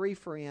 his 3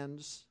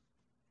 friends,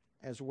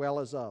 as well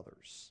as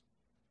others.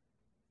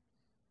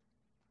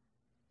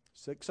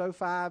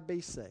 605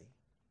 BC.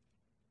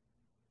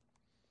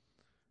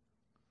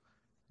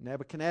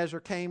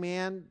 Nebuchadnezzar came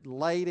in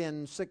late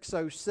in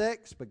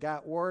 606, but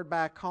got word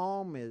back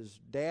home his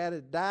dad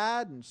had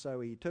died, and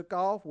so he took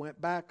off,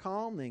 went back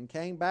home, then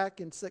came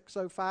back in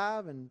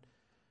 605 and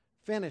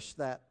finished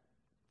that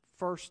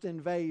first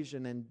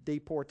invasion and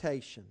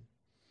deportation.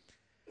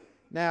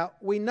 Now,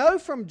 we know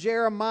from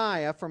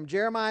Jeremiah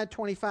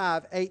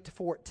 25, 8 to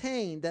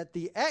 14, that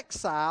the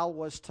exile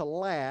was to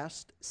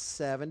last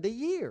 70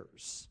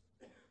 years.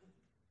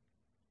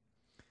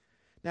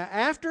 Now,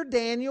 after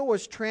Daniel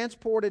was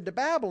transported to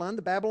Babylon,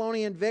 the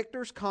Babylonian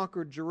victors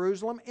conquered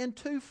Jerusalem in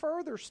 2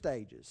 further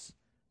stages.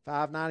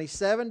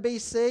 597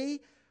 BC,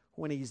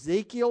 when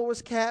Ezekiel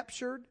was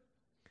captured.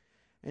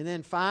 And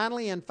then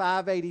finally in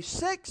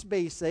 586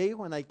 BC,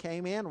 when they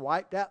came in,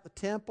 wiped out the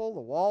temple,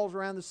 the walls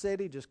around the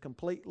city, just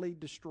completely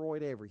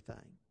destroyed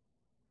everything.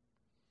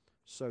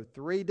 So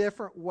 3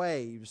 different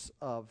waves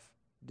of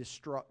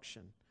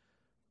destruction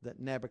that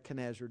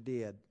Nebuchadnezzar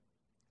did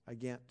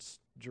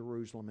against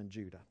Jerusalem and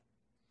Judah.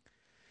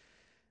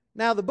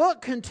 Now, the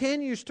book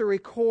continues to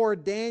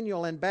record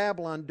Daniel in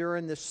Babylon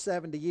during this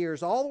 70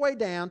 years, all the way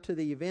down to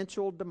the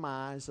eventual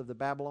demise of the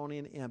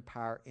Babylonian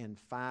Empire in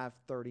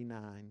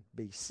 539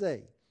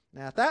 BC.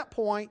 Now, at that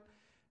point,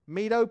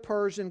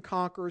 Medo-Persian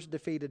conquerors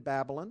defeated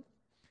Babylon.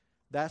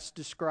 That's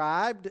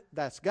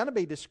going to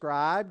be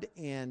described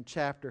in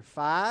chapter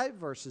 5,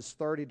 verses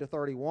 30 to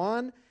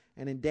 31,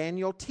 and in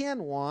Daniel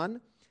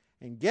 10:1.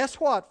 And guess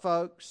what,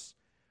 folks?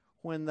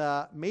 When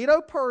the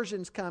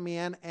Medo-Persians come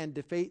in and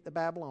defeat the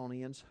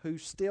Babylonians,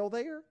 who's still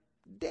there?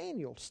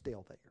 Daniel's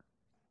still there.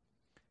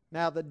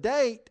 Now, the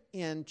date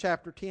in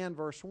chapter 10,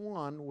 verse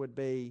 1 would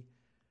be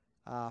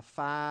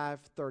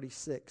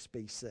 536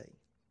 BC.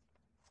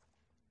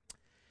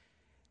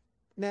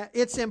 Now,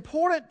 it's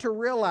important to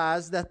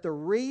realize that the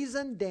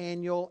reason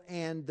Daniel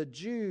and the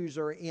Jews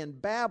are in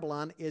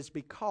Babylon is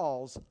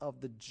because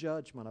of the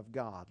judgment of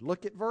God.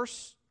 Look at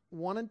verse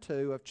 1 and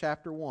 2 of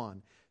chapter 1.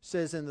 It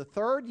says, in the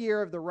 3rd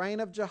year of the reign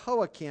of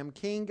Jehoiakim,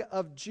 king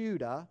of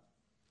Judah,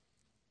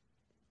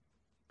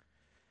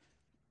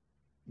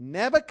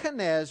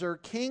 Nebuchadnezzar,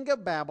 king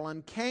of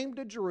Babylon, came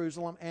to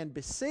Jerusalem and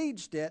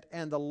besieged it,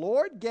 and the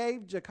Lord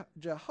gave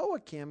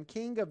Jehoiakim,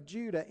 king of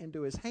Judah,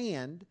 into his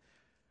hand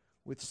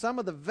with some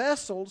of the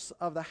vessels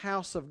of the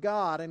house of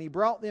God, and he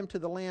brought them to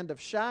the land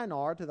of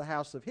Shinar, to the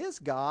house of his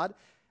God,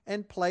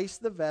 and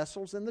placed the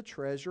vessels in the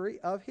treasury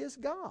of his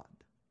God.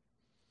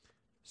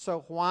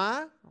 So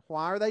why?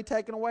 Why are they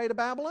taken away to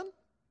Babylon?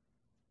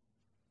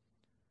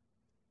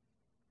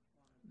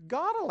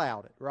 God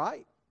allowed it,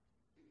 right?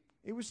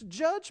 It was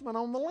judgment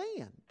on the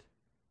land.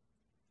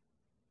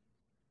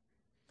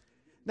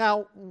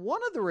 Now,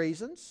 one of the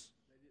reasons,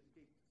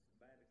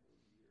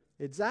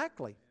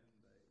 exactly,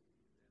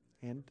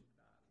 and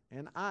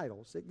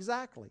idols,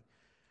 exactly.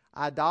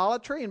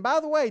 Idolatry. And by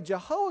the way,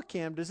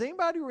 Jehoiakim, does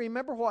anybody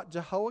remember what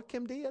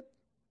Jehoiakim did?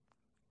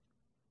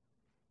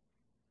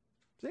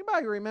 Does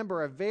anybody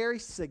remember a very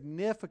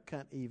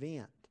significant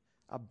event,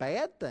 a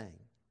bad thing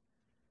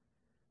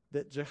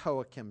that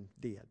Jehoiakim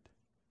did?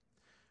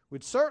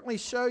 would certainly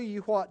show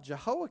you what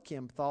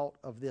Jehoiakim thought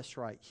of this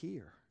right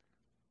here.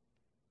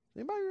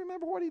 Anybody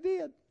remember what he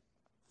did?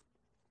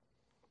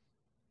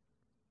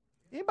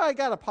 Anybody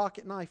got a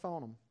pocket knife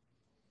on them?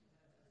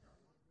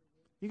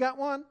 You got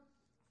one?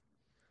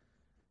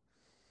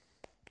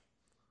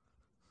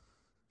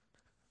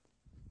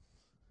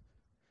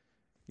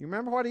 You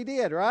remember what he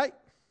did, right?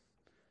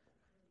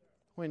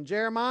 When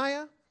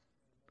Jeremiah,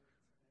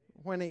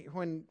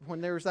 when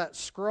there was that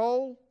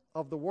scroll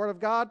of the Word of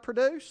God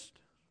produced,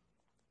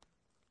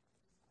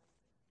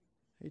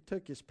 he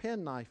took his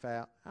penknife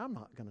out. I'm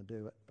not going to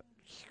do it. But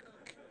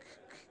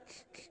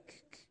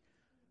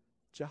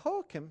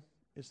Jehoiakim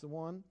is the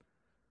one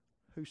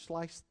who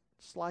sliced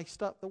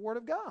up the Word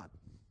of God.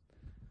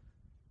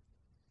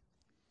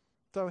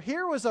 So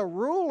here was a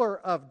ruler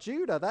of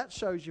Judah. That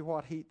shows you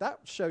what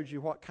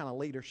kind of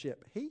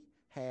leadership he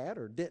had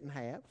or didn't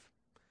have,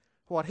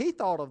 what he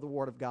thought of the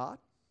Word of God.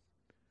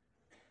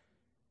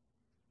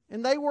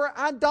 And they were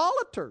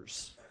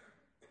idolaters.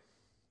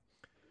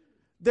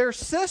 Their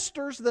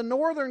sisters, the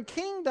northern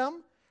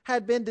kingdom,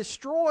 had been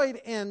destroyed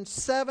in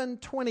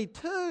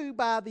 722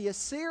 by the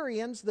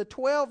Assyrians, the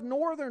 12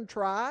 northern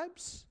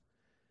tribes.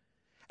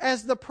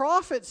 As the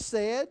prophet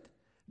said,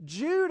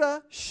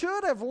 Judah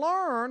should have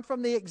learned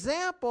from the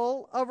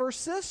example of her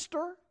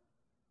sister,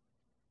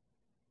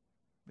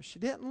 but she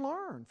didn't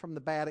learn from the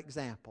bad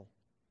example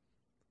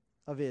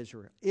of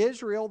Israel.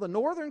 Israel, the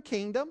northern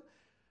kingdom,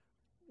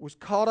 was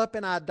caught up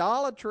in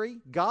idolatry.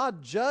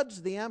 God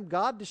judged them.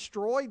 God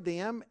destroyed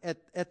them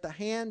at the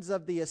hands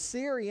of the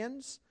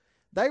Assyrians.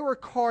 They were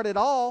carted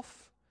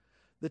off.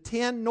 The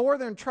 10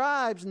 northern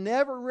tribes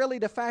never really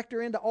to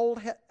factor into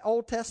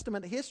Old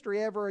Testament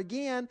history ever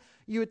again.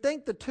 You would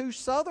think the 2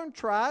 southern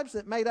tribes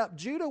that made up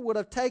Judah would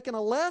have taken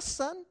a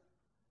lesson,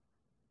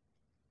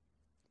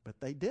 but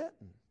they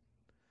didn't.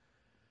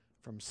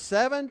 From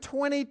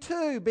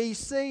 722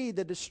 BC,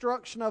 the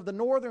destruction of the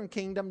northern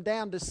kingdom,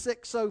 down to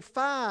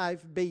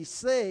 605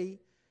 BC,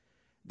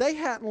 they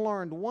hadn't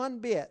learned one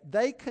bit.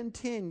 They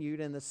continued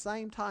in the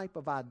same type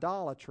of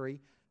idolatry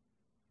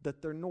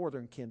that their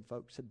northern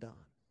kinfolks had done.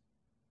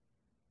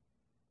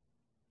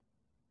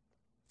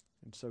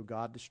 And so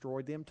God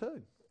destroyed them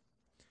too.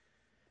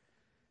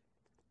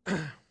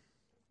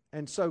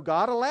 And so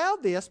God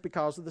allowed this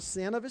because of the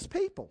sin of His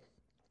people.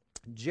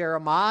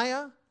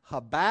 Jeremiah,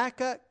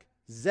 Habakkuk,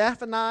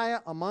 Zephaniah,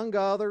 among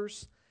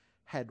others,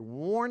 had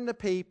warned the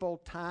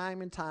people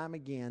time and time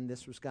again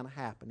this was going to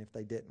happen if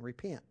they didn't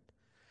repent.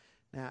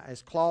 Now,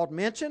 as Claude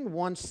mentioned,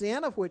 one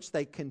sin of which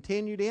they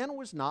continued in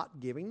was not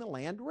giving the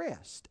land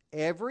rest.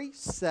 Every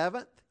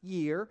 7th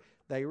year,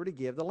 they were to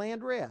give the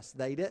land rest.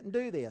 They didn't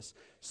do this.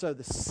 So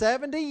the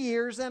 70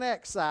 years in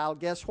exile,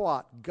 guess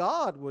what?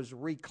 God was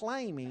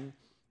reclaiming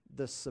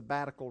the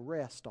sabbatical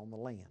rest on the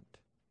land.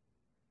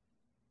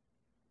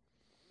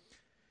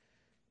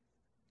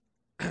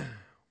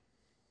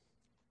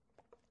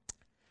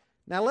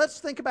 Now let's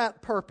think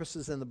about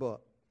purposes in the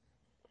book.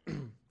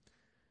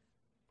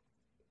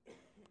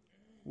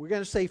 We're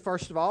going to see,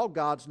 first of all,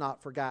 God's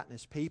not forgotten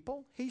His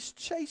people. He's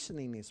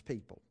chastening His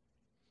people.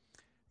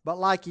 But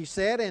like He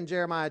said in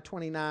Jeremiah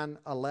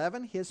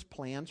 29:11, His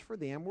plans for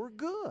them were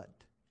good.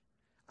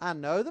 I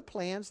know the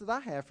plans that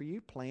I have for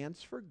you,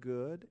 plans for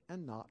good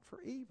and not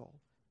for evil,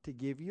 to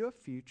give you a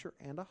future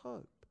and a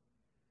hope.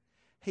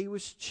 He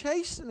was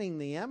chastening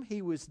them,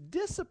 He was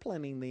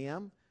disciplining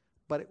them,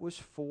 but it was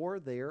for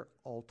their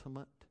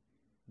ultimate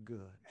good.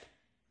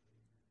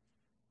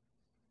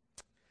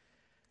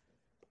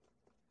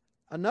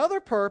 Another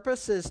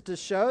purpose is to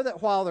show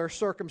that while their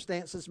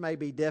circumstances may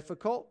be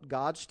difficult,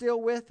 God's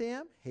still with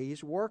them.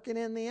 He's working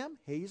in them.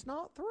 He's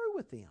not through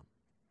with them.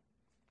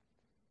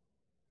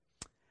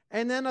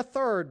 And then a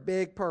third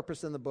big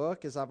purpose in the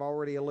book, as I've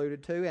already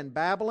alluded to, in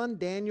Babylon,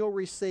 Daniel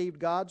received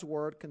God's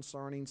word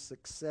concerning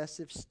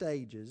successive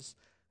stages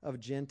of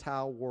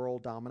Gentile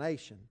world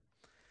domination.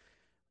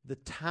 The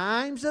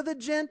times of the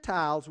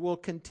Gentiles will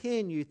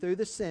continue through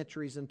the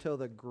centuries until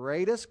the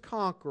greatest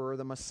conqueror,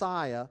 the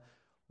Messiah,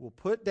 will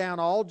put down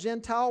all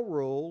Gentile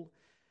rule.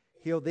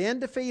 He'll then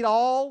defeat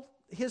all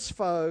His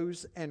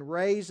foes and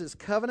raise His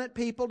covenant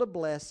people to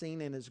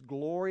blessing in His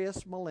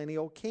glorious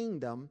millennial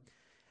kingdom.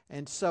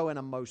 And so in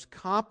a most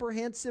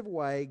comprehensive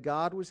way,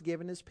 God was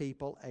giving His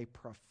people a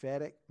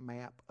prophetic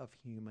map of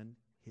human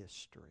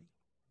history.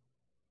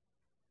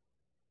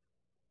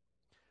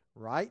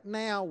 Right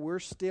now, we're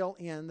still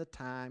in the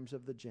times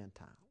of the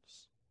Gentiles.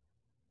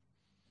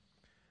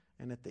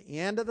 And at the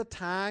end of the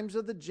times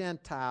of the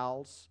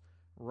Gentiles,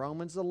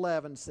 Romans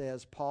 11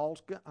 says, Paul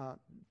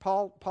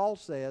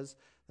says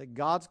that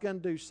God's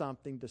going to do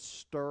something to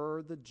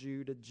stir the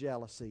Judah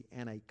jealousy,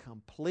 and a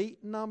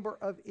complete number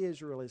of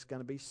Israel is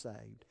going to be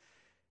saved.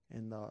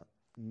 And the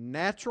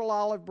natural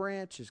olive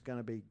branch is going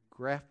to be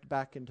grafted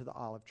back into the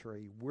olive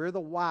tree. We're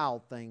the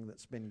wild thing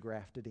that's been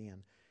grafted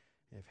in.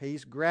 If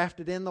He's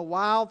grafted in the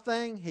wild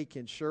thing, He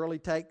can surely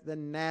take the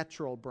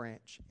natural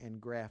branch and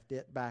graft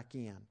it back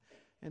in.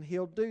 And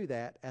He'll do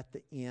that at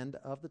the end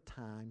of the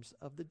times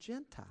of the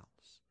Gentiles,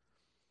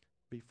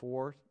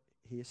 before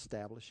He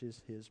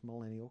establishes His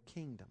millennial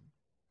kingdom.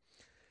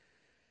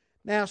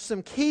 Now,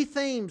 some key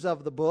themes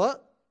of the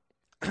book.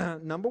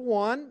 Number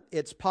one,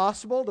 it's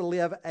possible to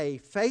live a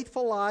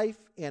faithful life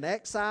in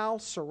exile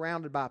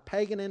surrounded by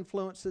pagan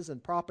influences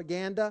and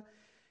propaganda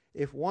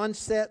if one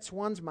sets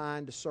one's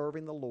mind to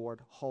serving the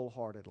Lord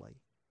wholeheartedly.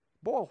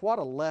 Boy, what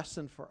a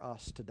lesson for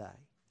us today.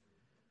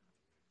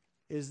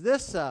 Is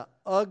this an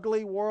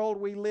ugly world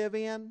we live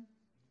in?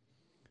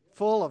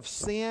 Full of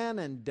sin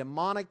and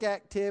demonic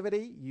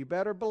activity? You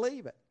better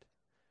believe it.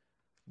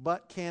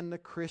 But can the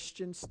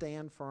Christian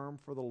stand firm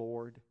for the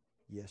Lord?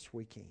 Yes,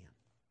 we can.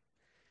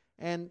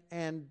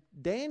 And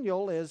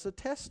Daniel is a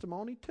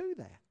testimony to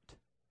that.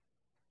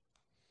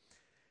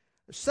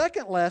 The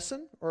second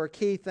lesson, or a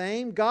key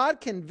theme,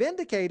 God can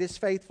vindicate His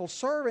faithful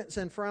servants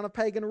in front of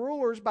pagan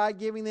rulers by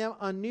giving them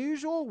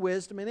unusual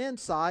wisdom and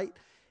insight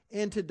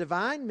into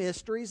divine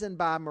mysteries and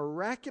by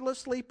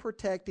miraculously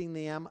protecting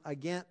them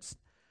against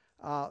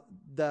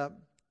the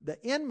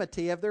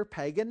enmity of their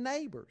pagan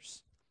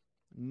neighbors.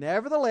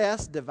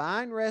 Nevertheless,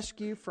 divine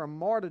rescue from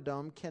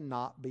martyrdom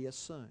cannot be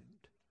assumed.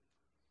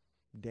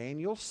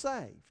 Daniel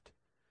saved.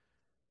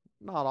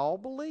 Not all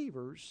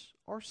believers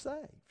are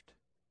saved,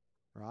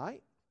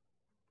 right?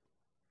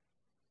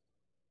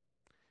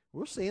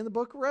 We'll see in the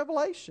book of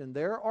Revelation,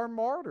 there are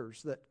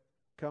martyrs that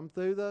come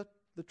through the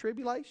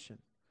tribulation.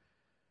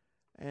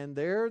 And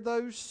there are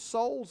those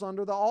souls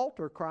under the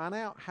altar crying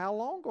out, "How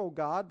long, O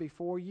God,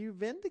 before you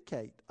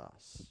vindicate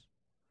us?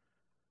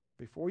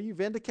 Before you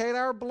vindicate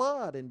our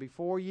blood and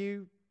before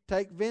you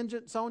take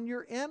vengeance on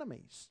your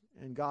enemies?"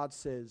 And God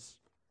says,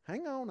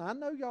 "Hang on, I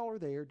know y'all are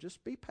there.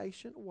 Just be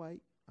patient and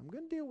wait. I'm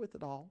going to deal with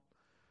it all."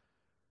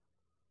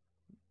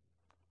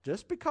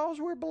 Just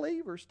because we're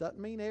believers doesn't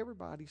mean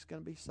everybody's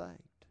going to be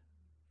saved.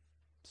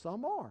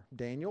 Some are.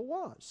 Daniel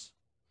was.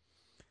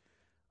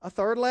 A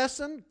third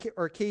lesson,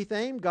 or key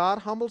theme, God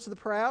humbles the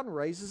proud and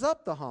raises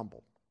up the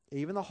humble.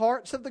 Even the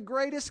hearts of the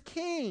greatest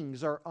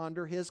kings are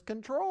under His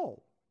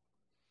control.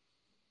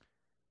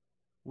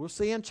 We'll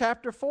see in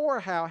chapter 4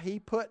 how He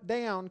put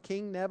down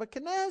King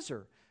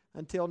Nebuchadnezzar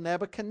until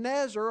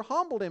Nebuchadnezzar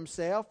humbled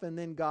himself, and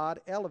then God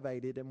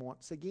elevated him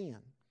once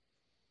again.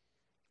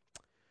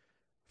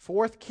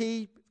 Fourth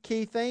key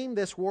theme,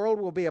 this world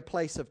will be a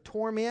place of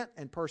torment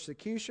and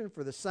persecution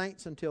for the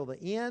saints until the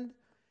end,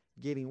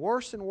 getting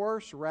worse and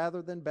worse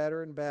rather than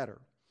better and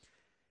better.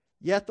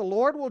 Yet the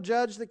Lord will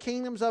judge the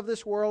kingdoms of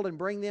this world and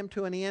bring them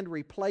to an end,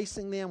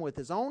 replacing them with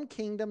His own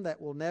kingdom that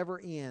will never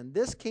end.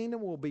 This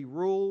kingdom will be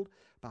ruled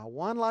by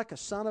one like a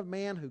Son of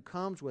Man who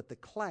comes with the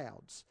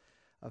clouds,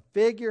 a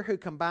figure who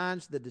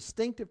combines the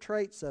distinctive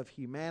traits of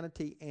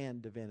humanity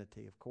and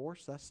divinity. Of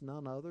course, that's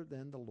none other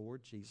than the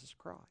Lord Jesus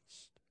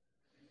Christ.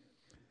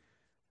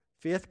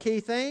 Fifth key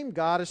theme,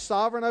 God is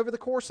sovereign over the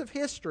course of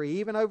history,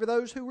 even over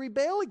those who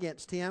rebel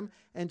against Him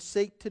and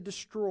seek to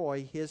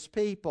destroy His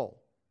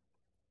people.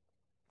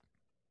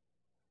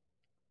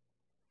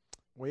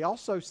 We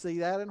also see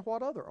that in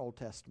what other Old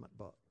Testament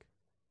book?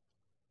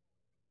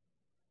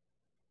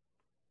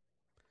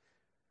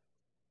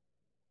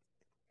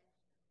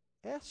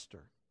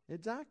 Esther,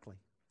 exactly.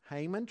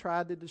 Haman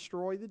tried to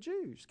destroy the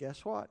Jews.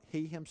 Guess what?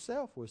 He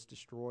himself was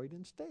destroyed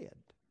instead.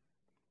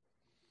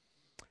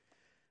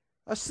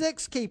 A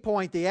sixth key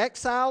point, the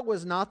exile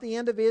was not the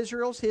end of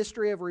Israel's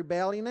history of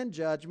rebellion and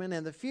judgment.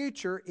 In the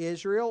future,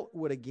 Israel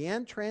would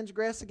again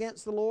transgress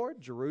against the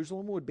Lord.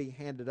 Jerusalem would be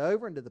handed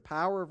over into the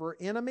power of her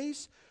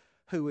enemies,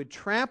 who would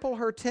trample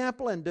her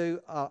temple and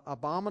do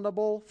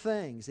abominable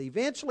things.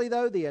 Eventually,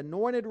 though, the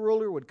anointed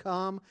ruler would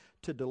come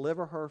to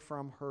deliver her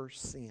from her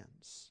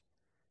sins.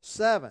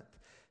 Seventh,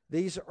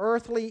 these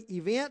earthly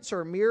events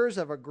are mirrors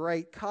of a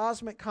great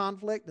cosmic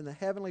conflict in the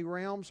heavenly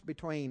realms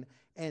between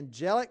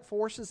angelic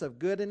forces of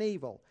good and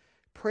evil.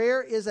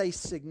 Prayer is a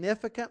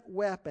significant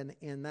weapon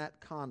in that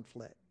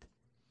conflict.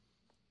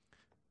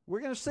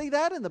 We're going to see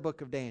that in the book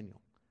of Daniel.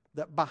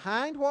 That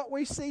behind what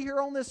we see here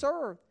on this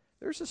earth,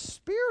 there's a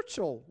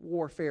spiritual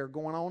warfare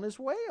going on as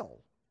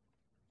well.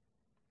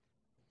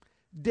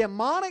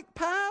 Demonic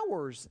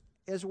powers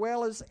as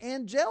well as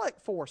angelic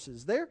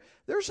forces.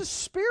 There's a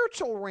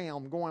spiritual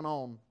realm going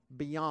on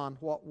beyond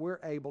what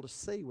we're able to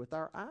see with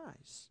our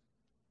eyes.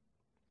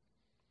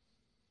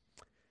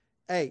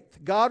 Eighth,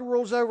 God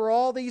rules over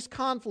all these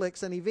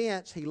conflicts and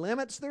events. He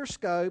limits their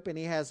scope, and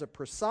He has a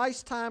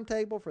precise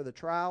timetable for the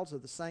trials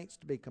of the saints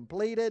to be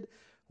completed,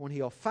 when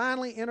He'll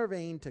finally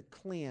intervene to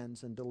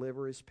cleanse and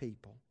deliver His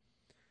people.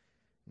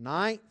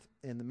 Ninth,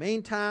 in the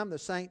meantime, the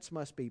saints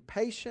must be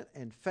patient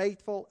and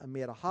faithful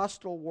amid a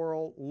hostile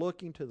world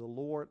looking to the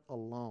Lord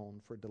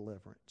alone for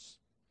deliverance.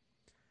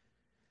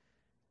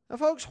 Now,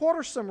 folks, what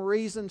are some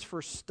reasons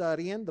for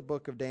studying the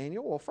book of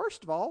Daniel? Well,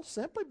 first of all,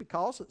 simply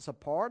because it's a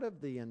part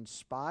of the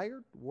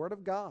inspired Word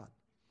of God.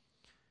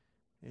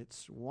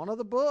 It's one of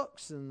the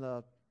books in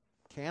the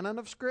canon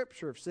of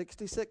Scripture of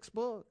 66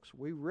 books.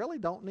 We really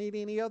don't need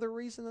any other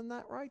reason than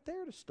that right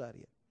there to study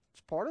it.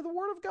 It's part of the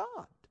Word of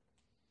God.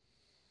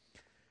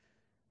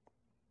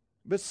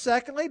 But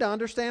secondly, to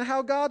understand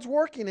how God's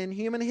working in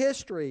human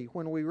history.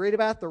 When we read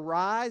about the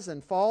rise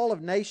and fall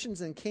of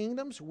nations and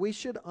kingdoms, we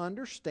should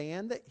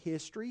understand that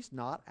history's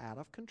not out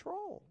of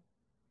control.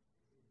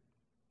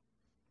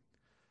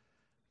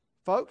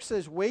 Folks,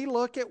 as we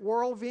look at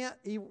world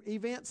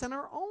events in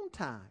our own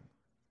time,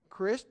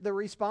 the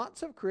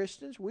response of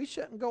Christians, we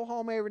shouldn't go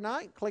home every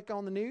night, click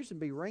on the news, and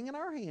be wringing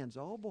our hands.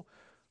 Oh, boy,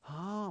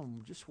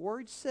 I'm just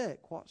worried sick.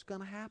 What's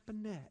going to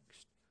happen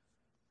next?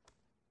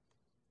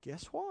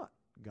 Guess what?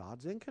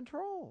 God's in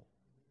control.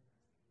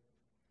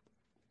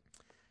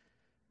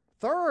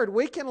 Third,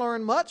 we can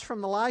learn much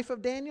from the life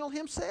of Daniel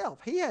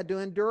himself. He had to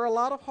endure a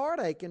lot of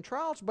heartache and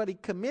trials, but he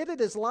committed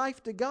his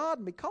life to God,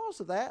 and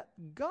because of that,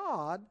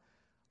 God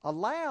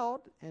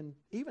allowed and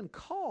even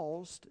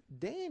caused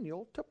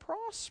Daniel to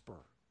prosper.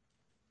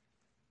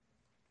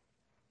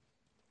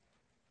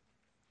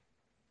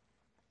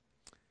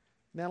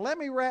 Now let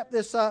me wrap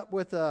this up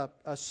with a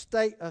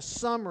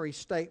summary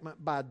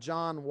statement by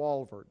John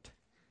Walvoord.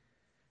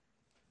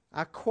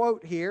 I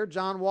quote here,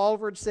 John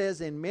Walvoord says,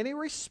 "In many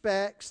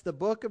respects, the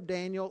book of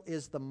Daniel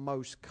is the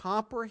most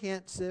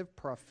comprehensive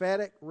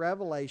prophetic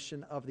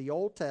revelation of the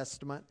Old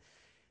Testament,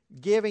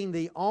 giving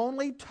the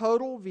only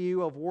total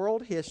view of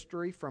world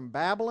history from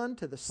Babylon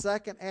to the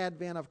second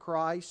advent of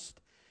Christ,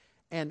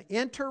 and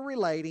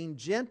interrelating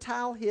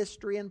Gentile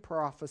history and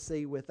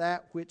prophecy with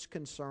that which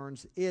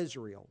concerns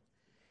Israel.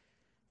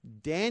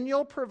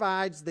 Daniel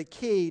provides the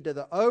key to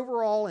the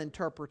overall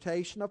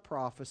interpretation of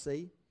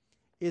prophecy,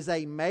 is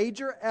a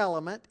major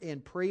element in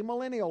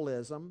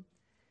premillennialism,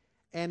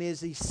 and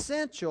is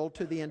essential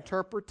to the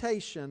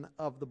interpretation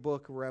of the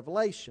book of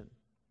Revelation.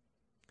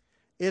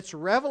 Its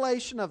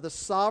revelation of the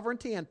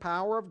sovereignty and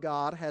power of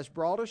God has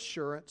brought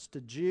assurance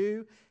to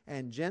Jew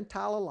and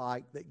Gentile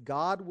alike that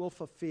God will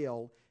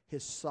fulfill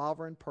His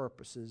sovereign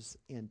purposes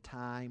in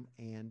time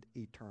and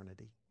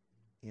eternity."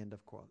 End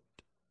of quote.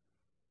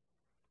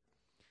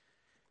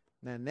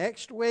 Now,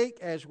 next week,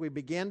 as we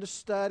begin to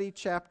study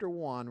chapter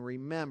 1,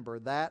 remember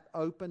that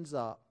opens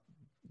up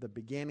the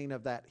beginning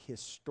of that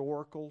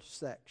historical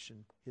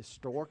section,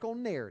 historical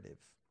narrative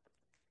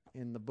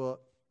in the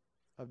book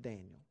of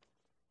Daniel.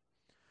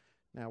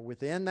 Now,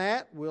 within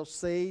that, we'll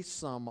see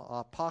some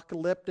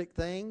apocalyptic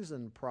things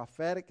and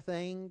prophetic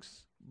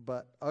things,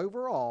 but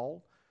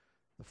overall,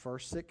 the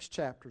first 6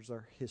 chapters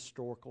are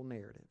historical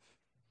narrative.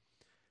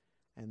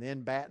 And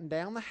then batten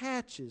down the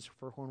hatches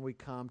for when we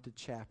come to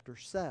chapter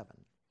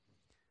 7.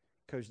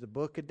 Because the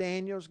book of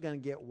Daniel is going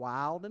to get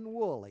wild and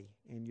woolly,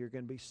 and you're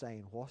going to be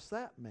saying, what's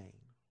that mean?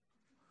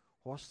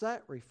 What's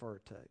that refer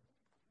to?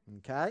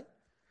 Okay?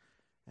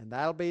 And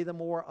that'll be the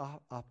more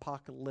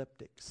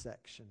apocalyptic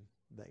section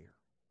there.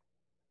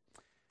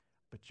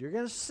 But you're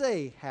going to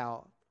see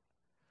how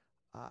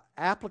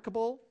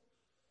applicable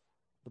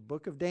the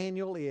book of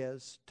Daniel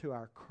is to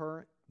our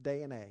current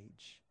day and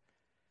age,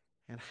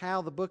 and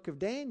how the book of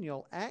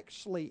Daniel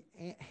actually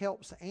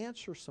helps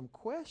answer some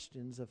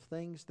questions of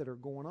things that are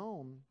going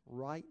on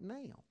right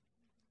now.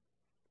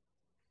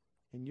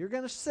 And you're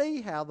going to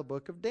see how the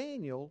book of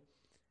Daniel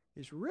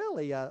is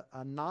really a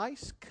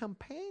nice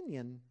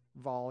companion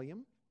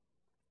volume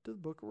to the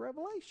book of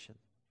Revelation.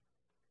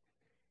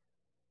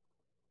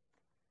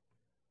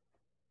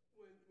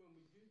 When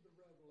we do the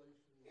Revelation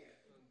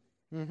on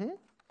Sunday,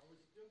 are we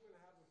still going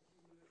to have a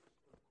few minutes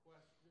for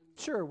questions?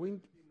 Sure,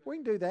 we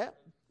can do that.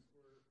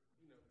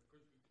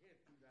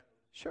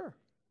 Sure,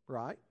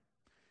 right.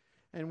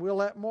 And we'll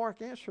let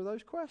Mark answer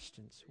those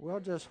questions.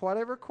 We'll just,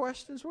 whatever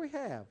questions we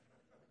have,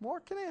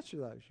 Mark can answer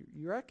those.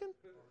 You reckon?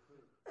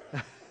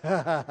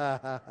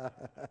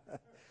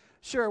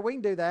 Sure, we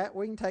can do that.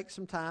 We can take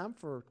some time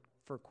for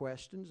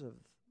questions of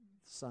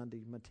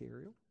Sunday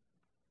material.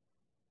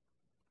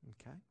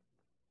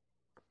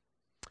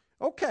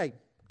 Okay,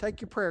 take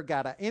your prayer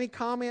guide out. Any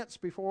comments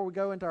before we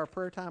go into our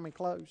prayer time and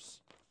close?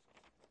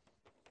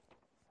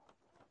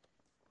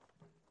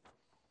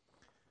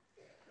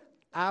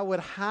 I would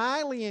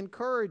highly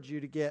encourage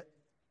you to get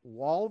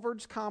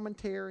Walvoord's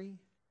commentary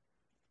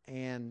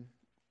and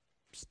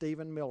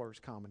Stephen Miller's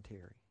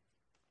commentary.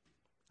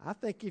 I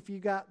think if you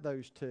got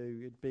those two,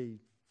 it'd be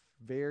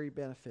very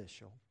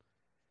beneficial.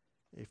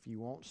 If you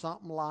want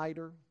something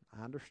lighter,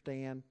 I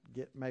understand.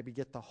 Maybe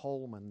get the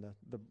Holman,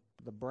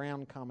 the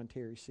Brown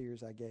commentary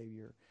series I gave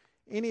you.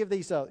 Any of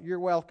these, you're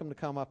welcome to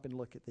come up and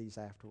look at these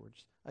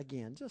afterwards.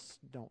 Again, just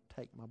don't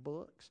take my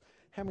books.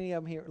 How many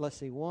of them here? Let's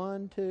see.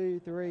 1, 2,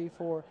 3,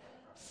 4,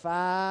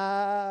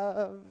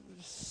 5,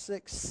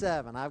 6,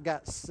 7. I've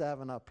got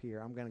 7 up here.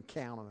 I'm going to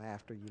count them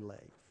after you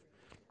leave.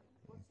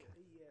 What's the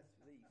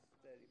ESV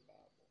study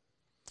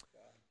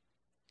Bible?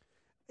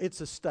 It's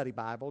a study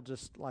Bible,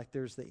 just like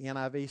there's the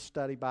NIV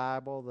study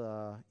Bible,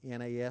 the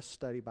NAS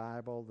study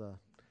Bible, the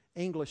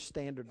English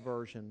Standard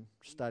Version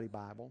study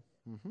Bible.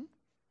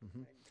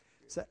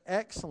 It's an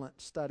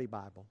excellent study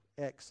Bible.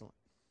 Excellent.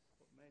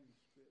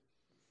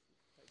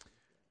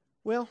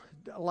 Well,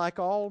 like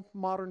all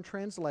modern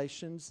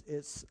translations,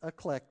 it's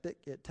eclectic.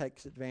 It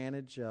takes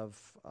advantage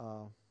of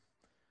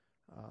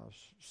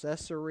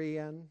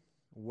Caesarean,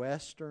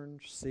 Western,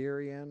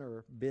 Syrian,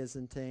 or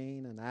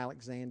Byzantine, and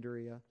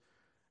Alexandrian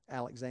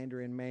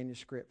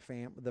manuscript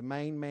the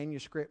main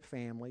manuscript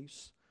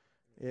families.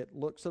 It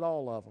looks at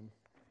all of them.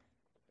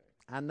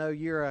 I know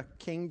you're a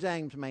King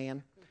James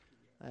man.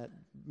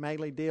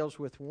 mainly deals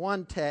with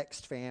one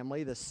text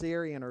family, the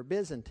Syrian or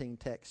Byzantine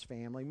text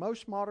family.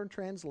 Most modern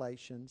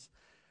translations,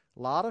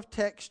 a lot of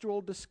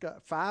textual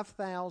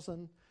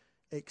 5,000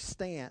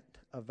 extant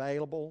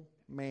available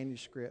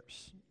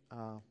manuscripts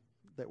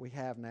that we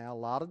have now. A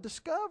lot of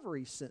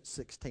discoveries since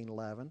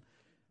 1611.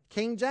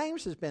 King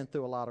James has been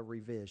through a lot of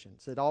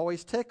revisions. It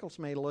always tickles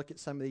me to look at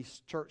some of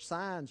these church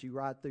signs you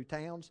ride through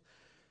towns.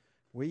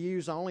 We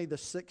use only the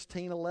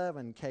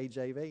 1611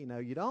 KJV. No,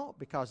 you don't,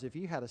 because if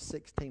you had a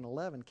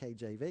 1611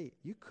 KJV,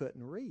 you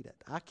couldn't read it.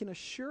 I can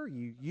assure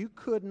you, you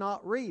could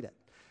not read it.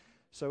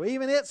 So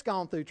even it's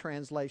gone through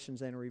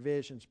translations and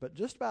revisions, but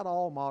just about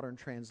all modern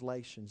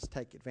translations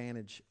take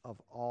advantage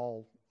of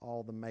all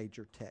the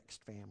major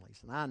text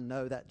families. And I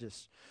know that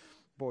just,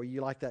 boy,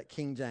 you like that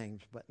King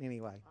James, but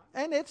anyway.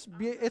 And it's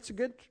a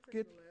good.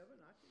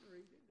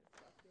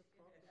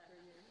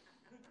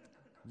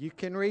 You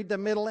can read the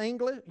Middle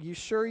English. You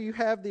sure you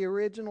have the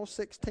original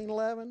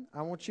 1611?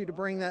 I want you to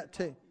bring that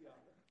to.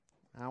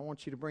 I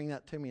want you to bring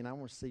that to me, and I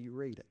want to see you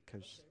read it.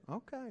 Cause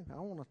okay, I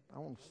want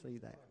to see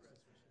that.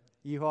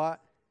 You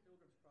what?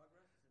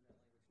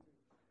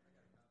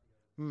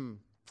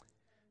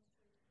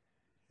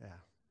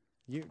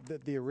 Yeah.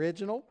 The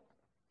original.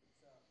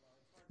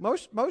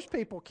 Most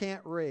people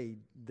can't read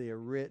the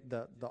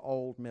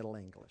old Middle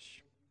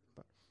English,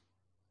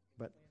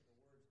 but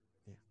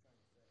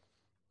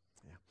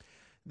yeah.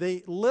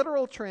 The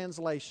literal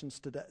translations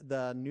to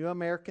the New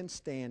American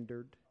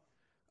Standard,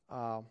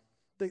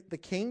 the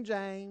King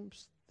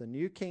James, the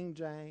New King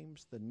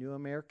James, the New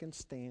American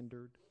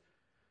Standard,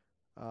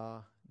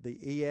 the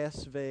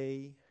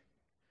ESV,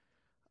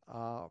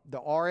 the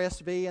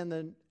RSV, and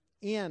the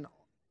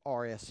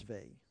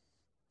NRSV.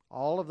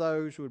 All of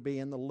those would be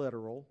in the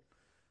literal.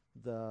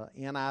 The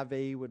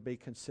NIV would be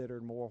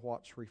considered more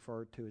what's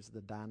referred to as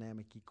the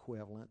dynamic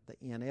equivalent, the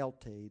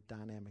NLT,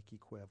 dynamic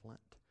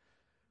equivalent,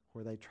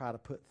 where they try to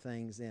put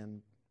things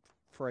in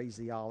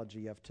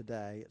phraseology of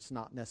today. It's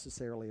not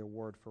necessarily a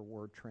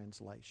word-for-word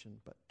translation,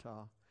 but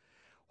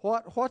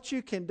what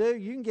you can do,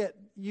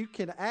 you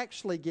can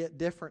actually get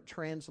different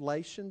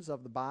translations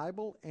of the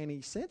Bible, and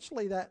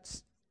essentially they're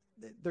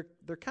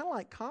kind of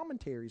like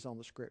commentaries on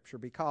the Scripture,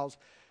 because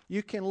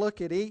you can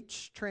look at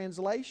each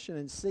translation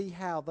and see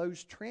how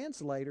those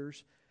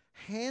translators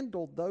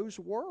handled those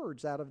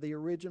words out of the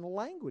original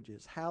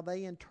languages, how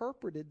they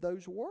interpreted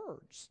those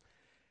words.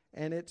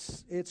 And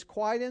it's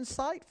quite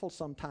insightful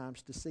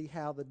sometimes to see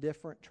how the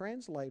different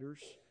translators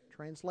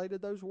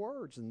translated those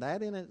words, and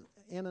that in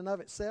and of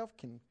itself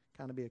can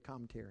kind of be a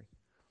commentary.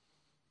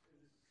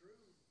 Is it true,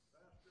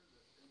 Pastor,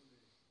 that in the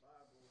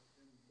Bible,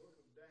 in the book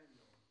of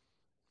Daniel,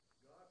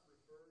 God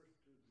refers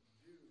to the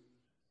Jews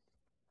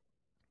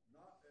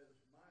not as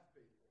my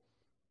people,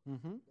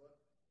 but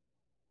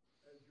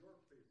as your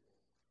people,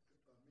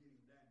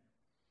 meaning Daniel?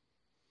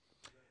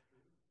 Is that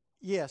true?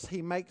 Yes,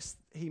 he makes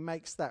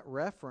that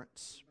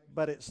reference,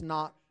 but it's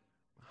not.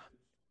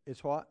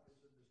 It's what?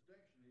 It's a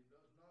distinction. He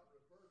does not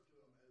refer to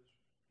them as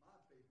my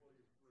people.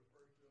 He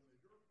refers to them as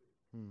your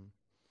people.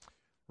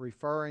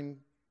 Referring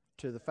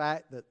to the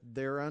fact that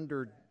they're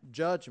under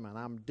judgment.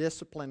 I'm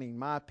disciplining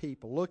my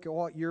people. Look at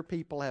what your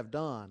people have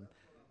done.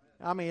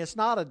 I mean, it's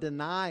not a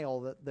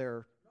denial that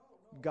they're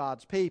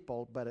God's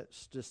people, but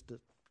it's just that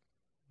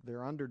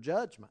they're under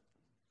judgment.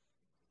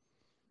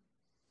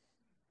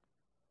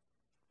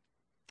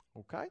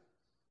 Okay?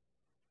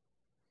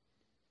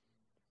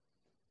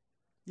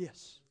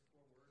 Yes.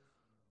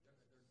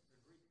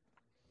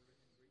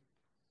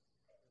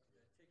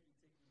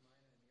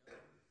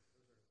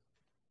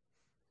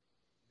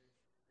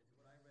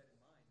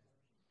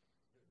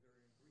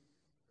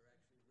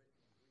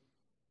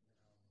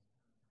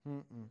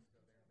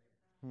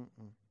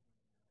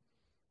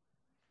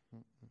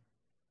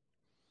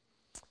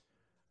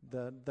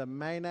 The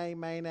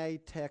mene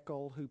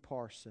tekel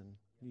huparson.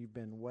 You've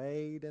been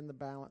weighed in the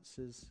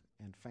balances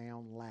and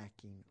found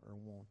lacking or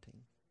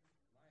wanting.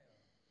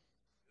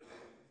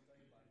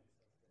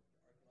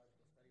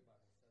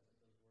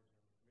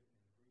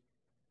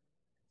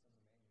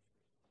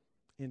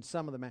 In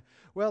some of the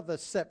well, the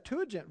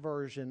Septuagint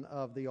version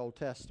of the Old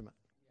Testament,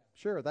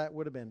 sure, that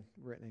would have been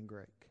written in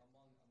Greek.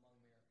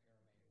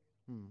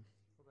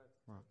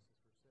 Right.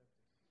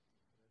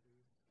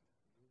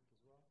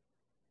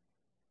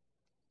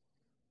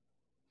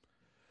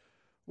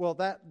 Well,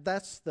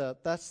 that's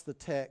the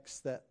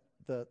text that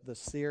the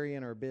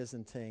Syrian or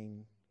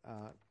Byzantine,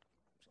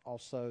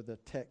 also the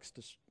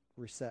Textus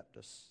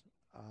Receptus,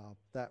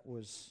 that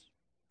was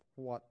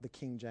what the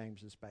King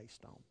James is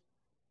based on.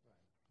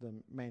 The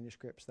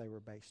manuscripts they were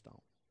based on.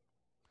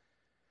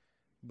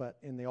 But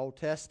in the Old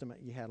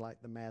Testament, you had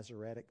like the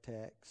Masoretic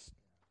text,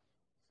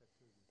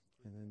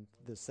 and then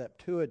the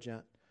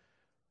Septuagint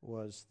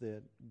was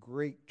the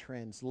Greek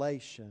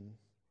translation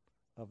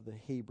of the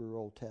Hebrew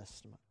Old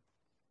Testament,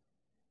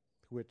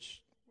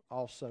 which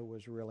also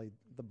was really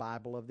the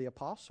Bible of the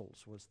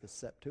Apostles, was the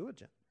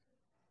Septuagint.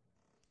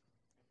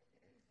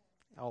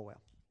 Oh,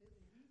 well.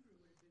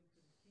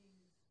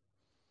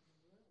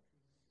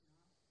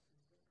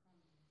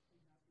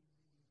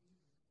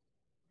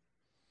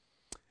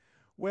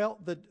 Well,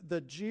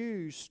 the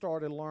Jews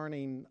started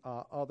learning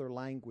other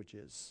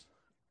languages.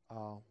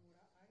 Uh,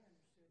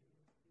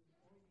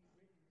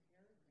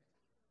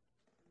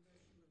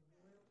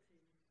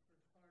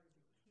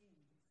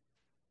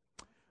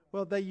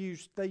 well,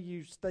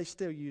 they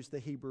still use the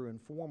Hebrew in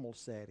formal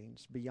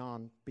settings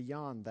beyond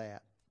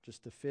that,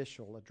 just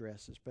official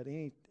addresses. But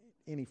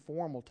any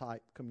formal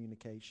type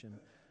communication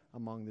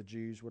among the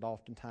Jews would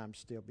oftentimes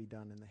still be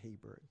done in the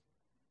Hebrew.